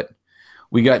happen, but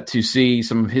we got to see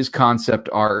some of his concept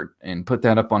art and put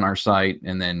that up on our site,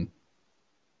 and then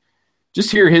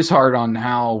just hear his heart on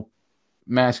how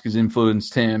Mask has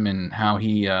influenced him and how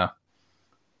he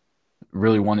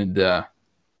really wanted to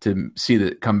see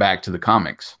that come back to the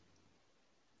comics.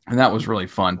 And that was really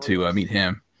fun to meet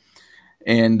him.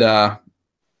 And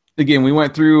again, we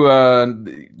went through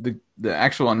the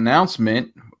actual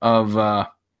announcement of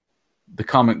the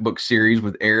comic book series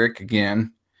with Eric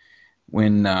again,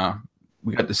 when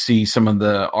we got to see some of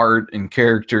the art and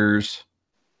characters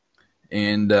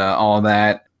and all of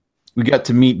that. We got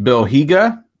to meet Bill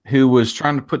Higa, who was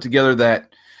trying to put together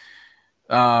that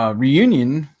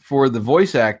reunion for the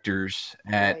voice actors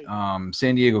at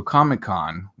San Diego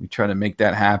Comic-Con. We tried to make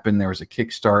that happen. There was a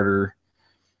Kickstarter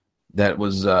that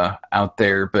was out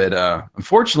there, but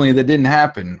unfortunately that didn't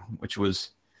happen, which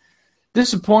was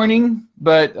disappointing.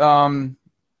 But and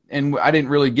I didn't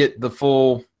really get the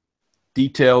full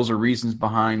details or reasons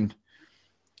behind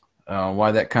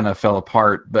why that kind of fell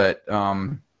apart. But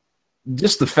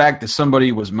just the fact that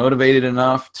somebody was motivated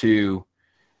enough to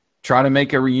try to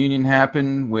make a reunion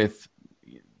happen with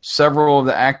several of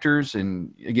the actors.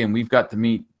 And again, we've got to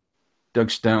meet Doug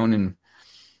Stone, and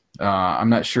I'm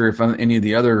not sure if any of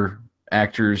the other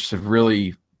actors have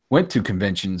really went to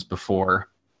conventions before,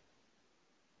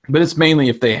 but it's mainly,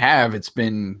 if they have, it's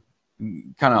been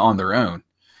kind of on their own.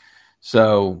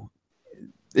 So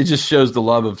it just shows the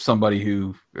love of somebody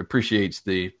who appreciates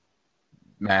the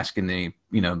Mask and the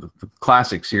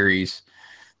classic series,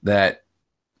 that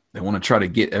they want to try to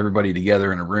get everybody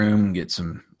together in a room, get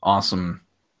some awesome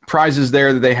prizes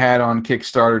there that they had on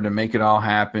Kickstarter to make it all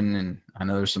happen. And I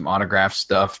know there's some autograph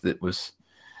stuff that was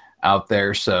out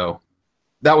there. So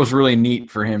that was really neat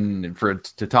for him,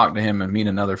 to talk to him and meet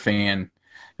another fan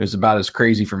who's about as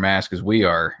crazy for Mask as we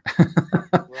are.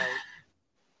 Right.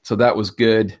 So that was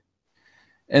good.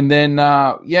 And then,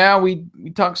 we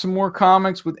talked some more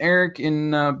comics with Eric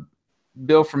and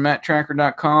Bill from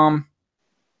MattTracker.com.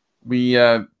 We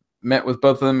met with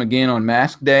both of them again on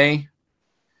Mask Day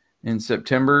in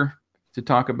September to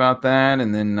talk about that.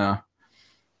 And then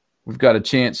we've got a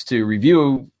chance to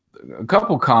review a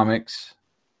couple comics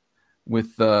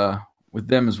with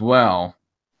them as well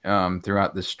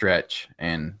throughout this stretch.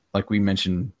 And like we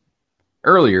mentioned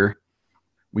earlier,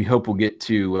 we hope we'll get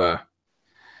to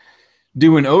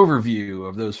do an overview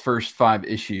of those first 5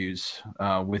 issues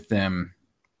with them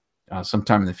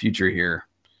sometime in the future here.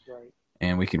 Right.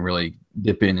 And we can really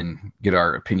dip in and get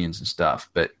our opinions and stuff.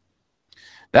 But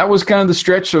that was kind of the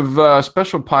stretch of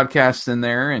special podcasts in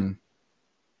there. And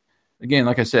again,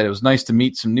 like I said, it was nice to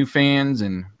meet some new fans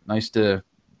and nice to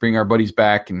bring our buddies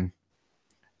back and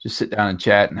just sit down and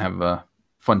chat and have a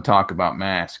fun talk about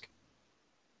Mask.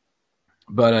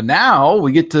 But now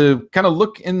we get to kind of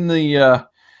look in the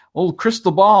old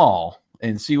crystal ball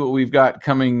and see what we've got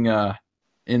coming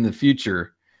in the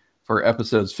future for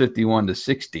episodes 51 to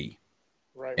 60.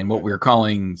 Right. And what we're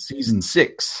calling season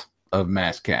 6 of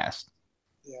Maskcast.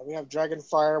 Yeah, we have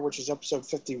Dragonfire, which is episode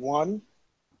 51.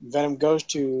 Venom goes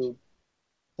to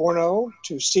Borneo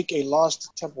to seek a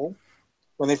lost temple.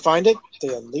 When they find it,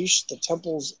 they unleash the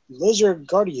temple's lizard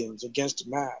guardians against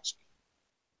Mask.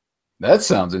 That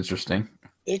sounds interesting.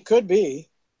 It could be.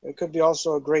 It could be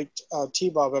also a great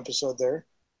T-Bob episode there.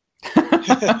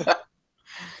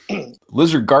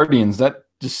 Lizard Guardians, that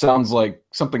just sounds like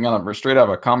something straight out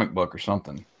of a comic book or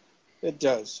something. It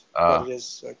does. But it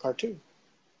is a cartoon.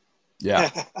 Yeah.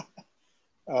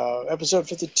 Episode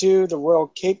 52, The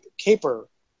Royal Caper.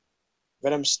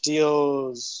 Venom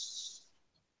steals...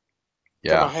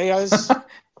 Yeah.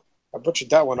 I butchered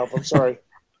that one up. I'm sorry.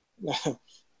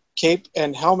 Cape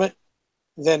and helmet,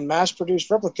 then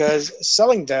mass-produced replicas,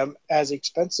 selling them as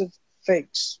expensive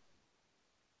fakes.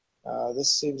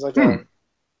 This seems like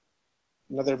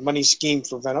another money scheme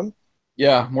for Venom.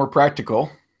 Yeah, more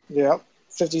practical. Yeah.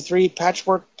 53,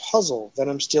 Patchwork Puzzle.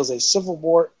 Venom steals a Civil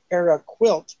War-era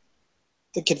quilt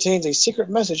that contains a secret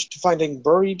message to finding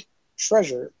buried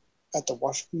treasure at the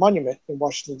monument in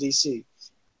Washington, D.C.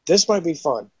 This might be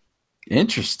fun.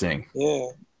 Interesting. Yeah.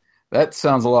 That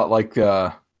sounds a lot like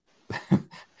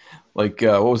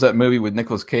what was that movie with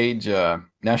Nicolas Cage,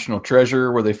 National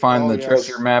Treasure, where they find the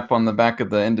treasure map on the back of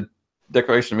the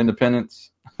Declaration of Independence?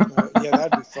 Yeah,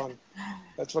 that'd be fun.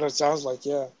 That's what it sounds like,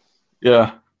 yeah.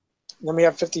 Yeah. Then we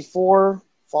have 54,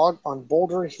 Fog on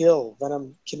Boulder Hill.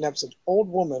 Venom kidnaps an old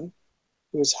woman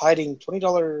who is hiding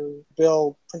 $20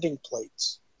 bill printing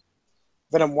plates.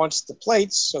 Venom wants the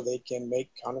plates so they can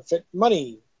make counterfeit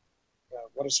money.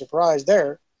 What a surprise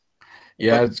there.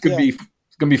 Yeah, but, it's gonna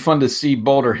be fun to see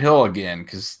Boulder Hill again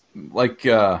because, like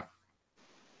our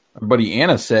buddy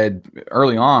Anna said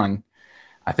early on,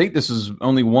 I think this is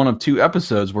only one of 2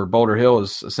 episodes where Boulder Hill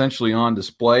is essentially on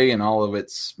display and all of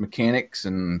its mechanics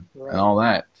and all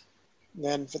that.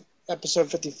 Then episode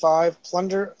 55,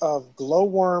 Plunder of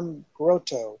Glowworm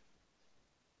Grotto.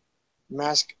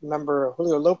 Mask member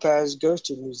Julio Lopez goes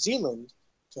to New Zealand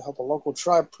to help a local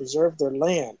tribe preserve their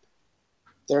land.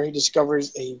 There he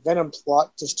discovers a Venom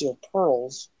plot to steal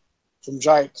pearls from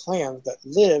giant clams that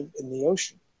live in the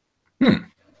ocean.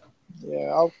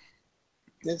 Yeah,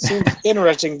 it seems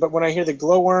interesting, but when I hear the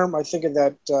glowworm, I think of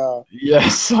that...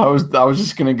 yes, I was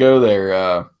just going to go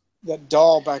there. That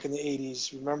doll back in the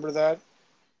 80s. Remember that?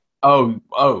 Oh,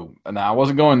 no, I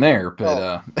wasn't going there,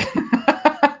 but...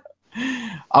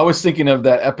 I was thinking of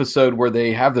that episode where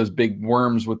they have those big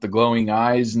worms with the glowing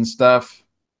eyes and stuff.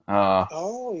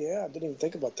 Oh, yeah. I didn't even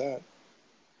think about that.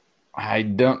 I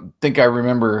don't think I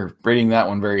remember rating that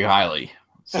one very highly.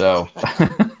 So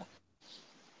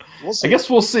we'll see. I guess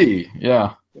we'll see.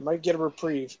 Yeah. You might get a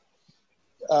reprieve.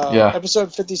 Yeah.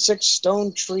 Episode 56,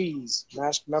 Stone Trees.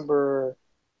 Masked member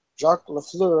Jacques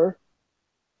Lafleur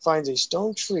finds a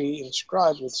stone tree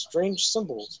inscribed with strange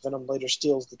symbols. Venom later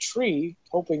steals the tree,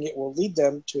 hoping it will lead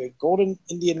them to a golden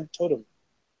Indian totem.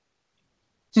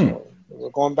 So we're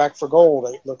going back for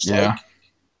gold, it looks like.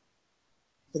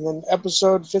 And then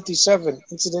episode 57,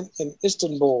 Incident in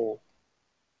Istanbul.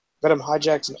 Venom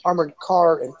hijacks an armored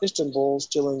car in Istanbul,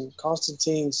 stealing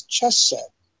Constantine's chess set,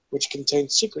 which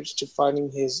contains secrets to finding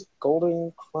his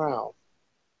golden crown.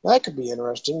 That could be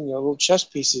interesting. Little chess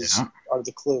pieces are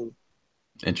the clue.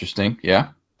 Interesting, yeah.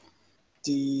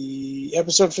 The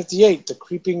episode 58, The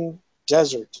Creeping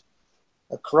Desert.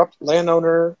 A corrupt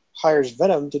landowner hires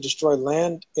Venom to destroy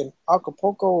land in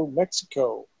Acapulco,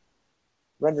 Mexico,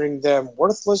 rendering them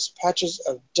worthless patches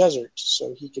of desert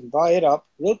so he can buy it up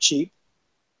real cheap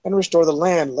and restore the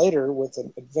land later with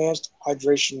an advanced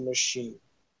hydration machine.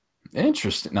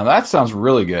 Interesting. Now that sounds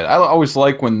really good. I always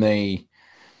like when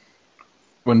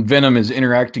Venom is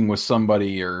interacting with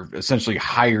somebody or essentially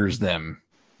hires them,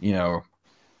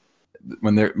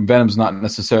 when Venom's not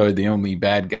necessarily the only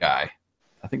bad guy.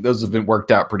 I think those have been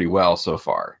worked out pretty well so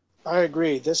far. I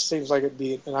agree. This seems like it'd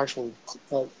be an actually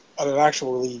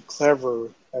clever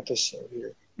episode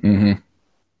here. Mm-hmm.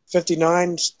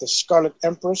 59, the Scarlet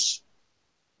Empress.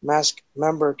 Mask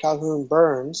member Calhoun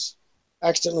Burns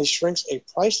accidentally shrinks a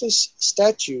priceless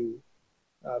statue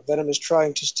Venom is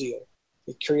trying to steal.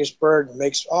 The curious bird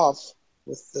makes off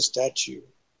with the statue.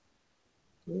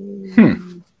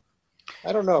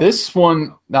 I don't know. This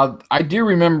one, now, I do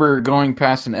remember going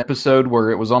past an episode where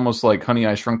it was almost like Honey,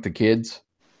 I Shrunk the Kids.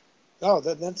 Oh,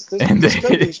 this could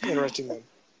be interesting then.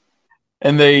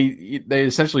 And they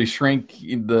essentially shrink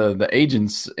the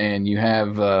agents, and you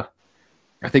have,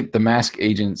 I think the Mask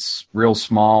agent's real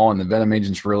small and the Venom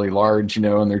agent's really large, and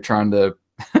they're trying to,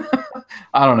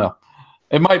 I don't know.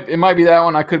 It might be that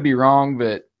one. I could be wrong,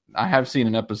 but I have seen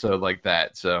an episode like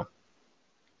that, so.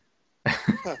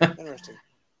 Interesting.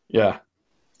 Yeah.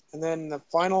 And then the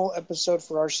final episode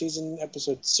for our season,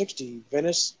 episode 60,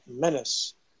 Venice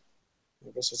Menace.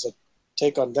 I guess it's a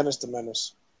take on Dennis the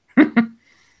Menace.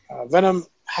 Venom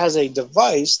has a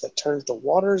device that turns the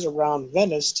waters around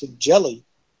Venice to jelly,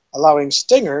 allowing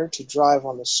Stinger to drive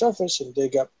on the surface and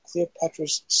dig up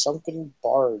Cleopatra's sunken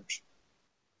barge.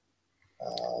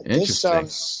 This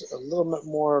sounds a little bit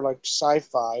more like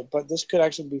sci-fi, but this could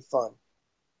actually be fun.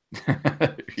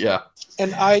 Yeah.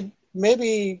 And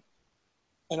maybe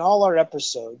in all our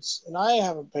episodes, and I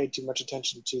haven't paid too much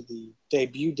attention to the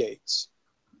debut dates,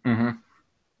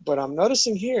 but I'm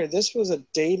noticing here this was a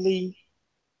daily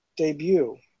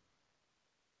debut.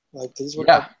 Like these were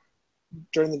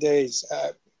during the days,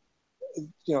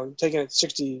 taking it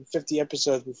 60, 50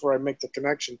 episodes before I make the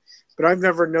connection. But I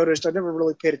never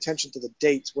really paid attention to the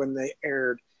dates when they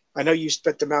aired. I know you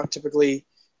spit them out typically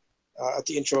at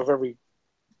the intro of every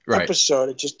episode.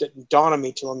 It just didn't dawn on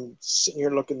me till I'm sitting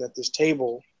here looking at this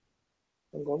table.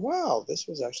 I'm going, wow, this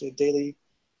was actually a daily.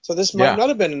 So this might not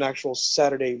have been an actual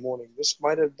Saturday morning. This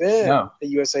might have been the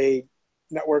USA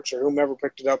Networks or whomever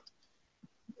picked it up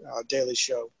daily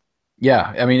show.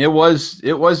 Yeah, I mean it was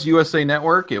USA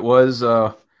Network. It was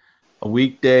a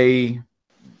weekday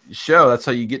show. That's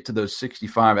how you get to those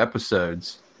 65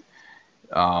 episodes.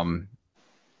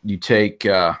 You take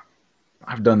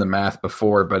I've done the math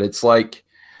before, but it's like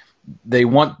they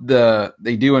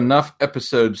do enough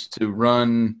episodes to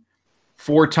run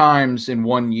 4 times in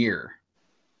 1 year.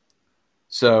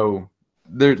 So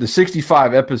the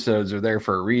 65 episodes are there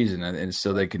for a reason, and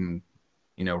so they can,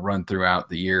 run throughout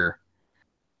the year.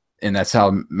 And that's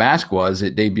how Mask was.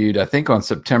 It debuted, I think, on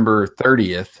September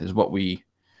 30th is what we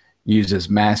use as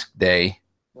Mask Day.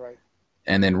 Right.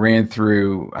 And then ran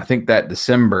through, I think, that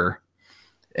December.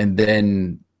 And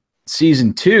then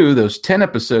season 2, those 10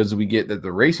 episodes we get that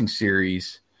the racing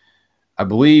series, I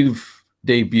believe,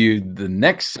 debuted the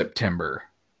next September.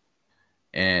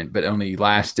 But only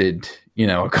lasted,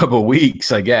 a couple of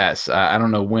weeks, I guess. I don't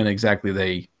know when exactly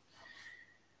they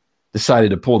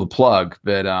decided to pull the plug,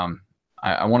 but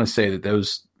I want to say that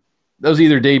those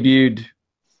either debuted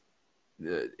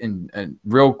in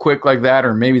real quick like that,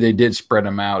 or maybe they did spread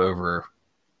them out over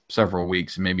several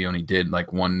weeks and maybe only did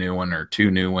like 1 new one or 2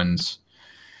 new ones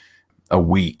a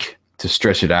week to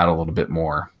stretch it out a little bit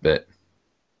more. But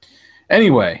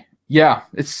anyway, yeah,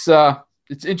 it's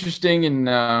interesting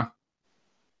and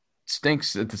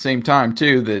stinks at the same time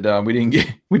too that we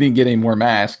didn't get any more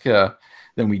Mask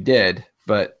than we did.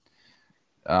 But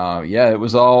it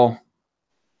was all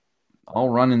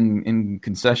running in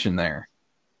concession there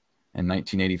in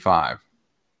 1985.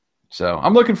 So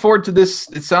I'm looking forward to this.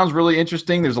 It sounds really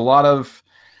interesting. There's a lot of,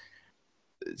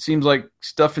 it seems like,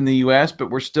 stuff in the U.S., but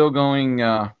we're still going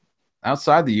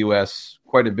outside the U.S.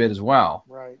 quite a bit as well.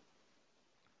 Right.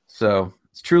 So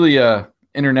it's truly a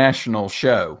international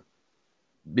show,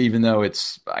 even though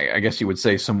it's, I guess you would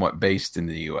say, somewhat based in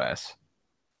the U.S.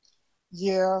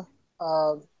 Yeah.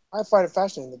 I find it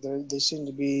fascinating that they seem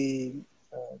to be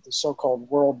the so-called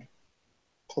world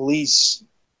police.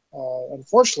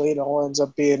 Unfortunately, it all ends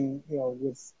up being,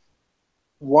 with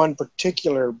one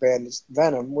particular band,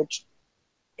 Venom, which,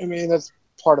 I mean, that's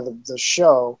part of the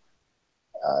show.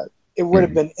 It would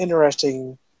have been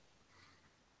interesting.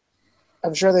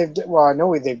 I'm sure I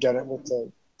know they've done it with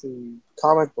the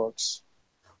comic books,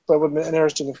 but it would have been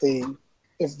interesting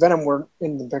if Venom were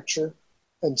in the picture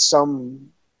and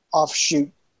some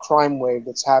offshoot crime wave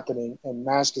that's happening and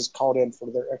Mask is called in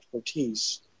for their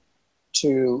expertise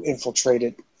to infiltrate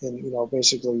it and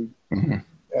basically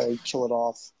kill it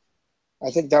off. I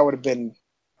think that would have been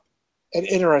an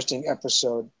interesting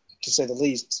episode, to say the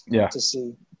least. Yeah. To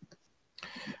see.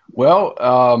 Well,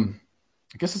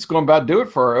 I guess it's going to about do it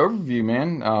for our overview,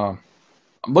 man. I'm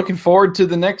looking forward to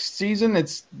the next season.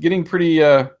 It's getting pretty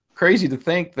crazy to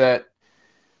think that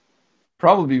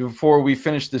probably before we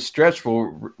finish this stretch,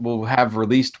 we'll have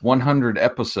released 100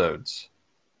 episodes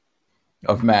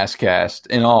of Masscast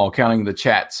in all, counting the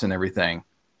chats and everything.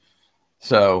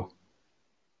 So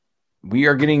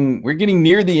we're getting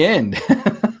near the end.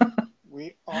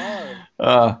 We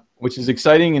are. Which is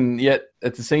exciting, and yet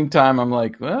at the same time, I'm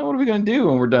like, well, what are we going to do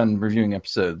when we're done reviewing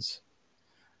episodes?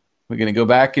 We're going to go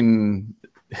back and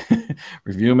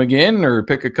review them again, or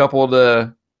pick a couple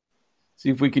to see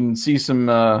if we can see some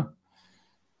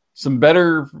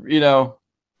better,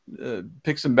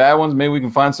 pick some bad ones. Maybe we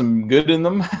can find some good in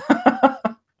them.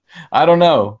 I don't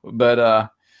know,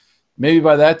 but maybe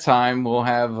by that time we'll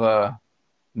have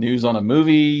news on a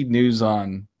movie, news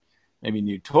on maybe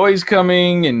new toys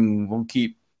coming, and we'll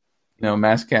keep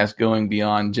Masscast going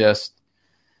beyond just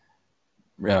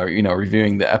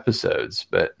reviewing the episodes.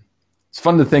 But it's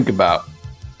fun to think about.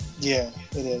 Yeah,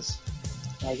 it is.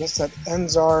 I guess that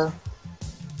ends our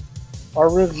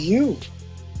review.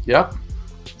 Yep.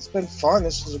 It's been fun.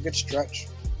 This was a good stretch.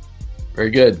 Very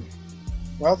good.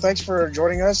 Well, thanks for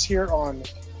joining us here on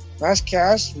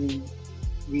Masscast.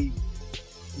 We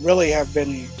really have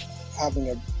been having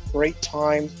a great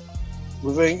time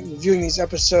reviewing these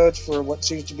episodes for what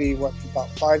seems to be about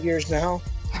 5 years now.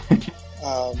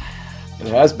 It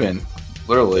has been,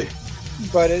 literally.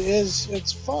 But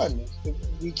it's fun.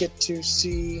 We get to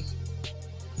see,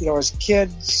 as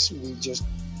kids, we just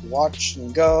watch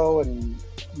and go and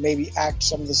maybe act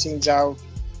some of the scenes out.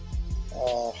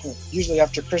 Usually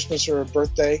after Christmas or a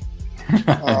birthday.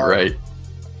 Right.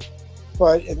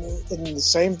 But in the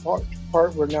same part,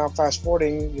 we're now fast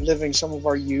forwarding, reliving some of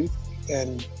our youth,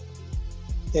 and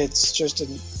it's just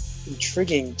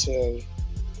intriguing to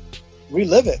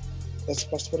relive it. That's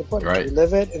the best way to put it. Right.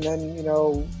 Relive it, and then,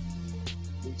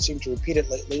 we seem to repeat it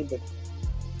lately, but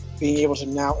being able to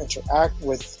now interact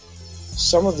with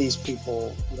some of these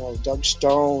people, Doug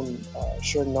Stone,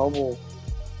 Sharon Noble,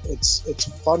 it's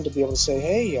fun to be able to say,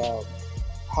 hey,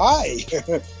 hi,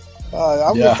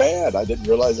 I'm a fan. I didn't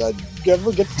realize I'd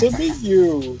ever get to meet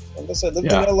you unless I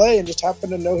lived in LA and just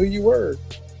happened to know who you were.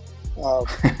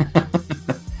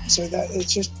 So that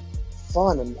it's just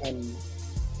fun, and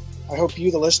I hope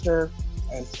you, the listener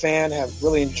and fan, have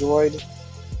really enjoyed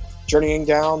journeying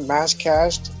down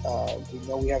Masscast. We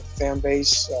know we have a fan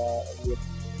base.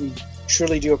 We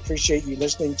truly do appreciate you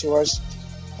listening to us.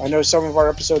 I know some of our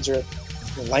episodes are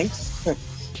length,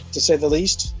 to say the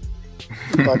least,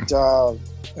 but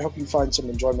I hope you find some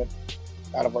enjoyment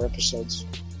out of our episodes.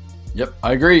 Yep,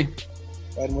 I agree.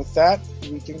 And with that,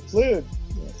 we conclude.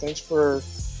 Thanks for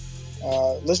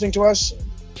listening to us.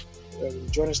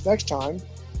 Join us next time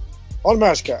on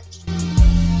Masscast.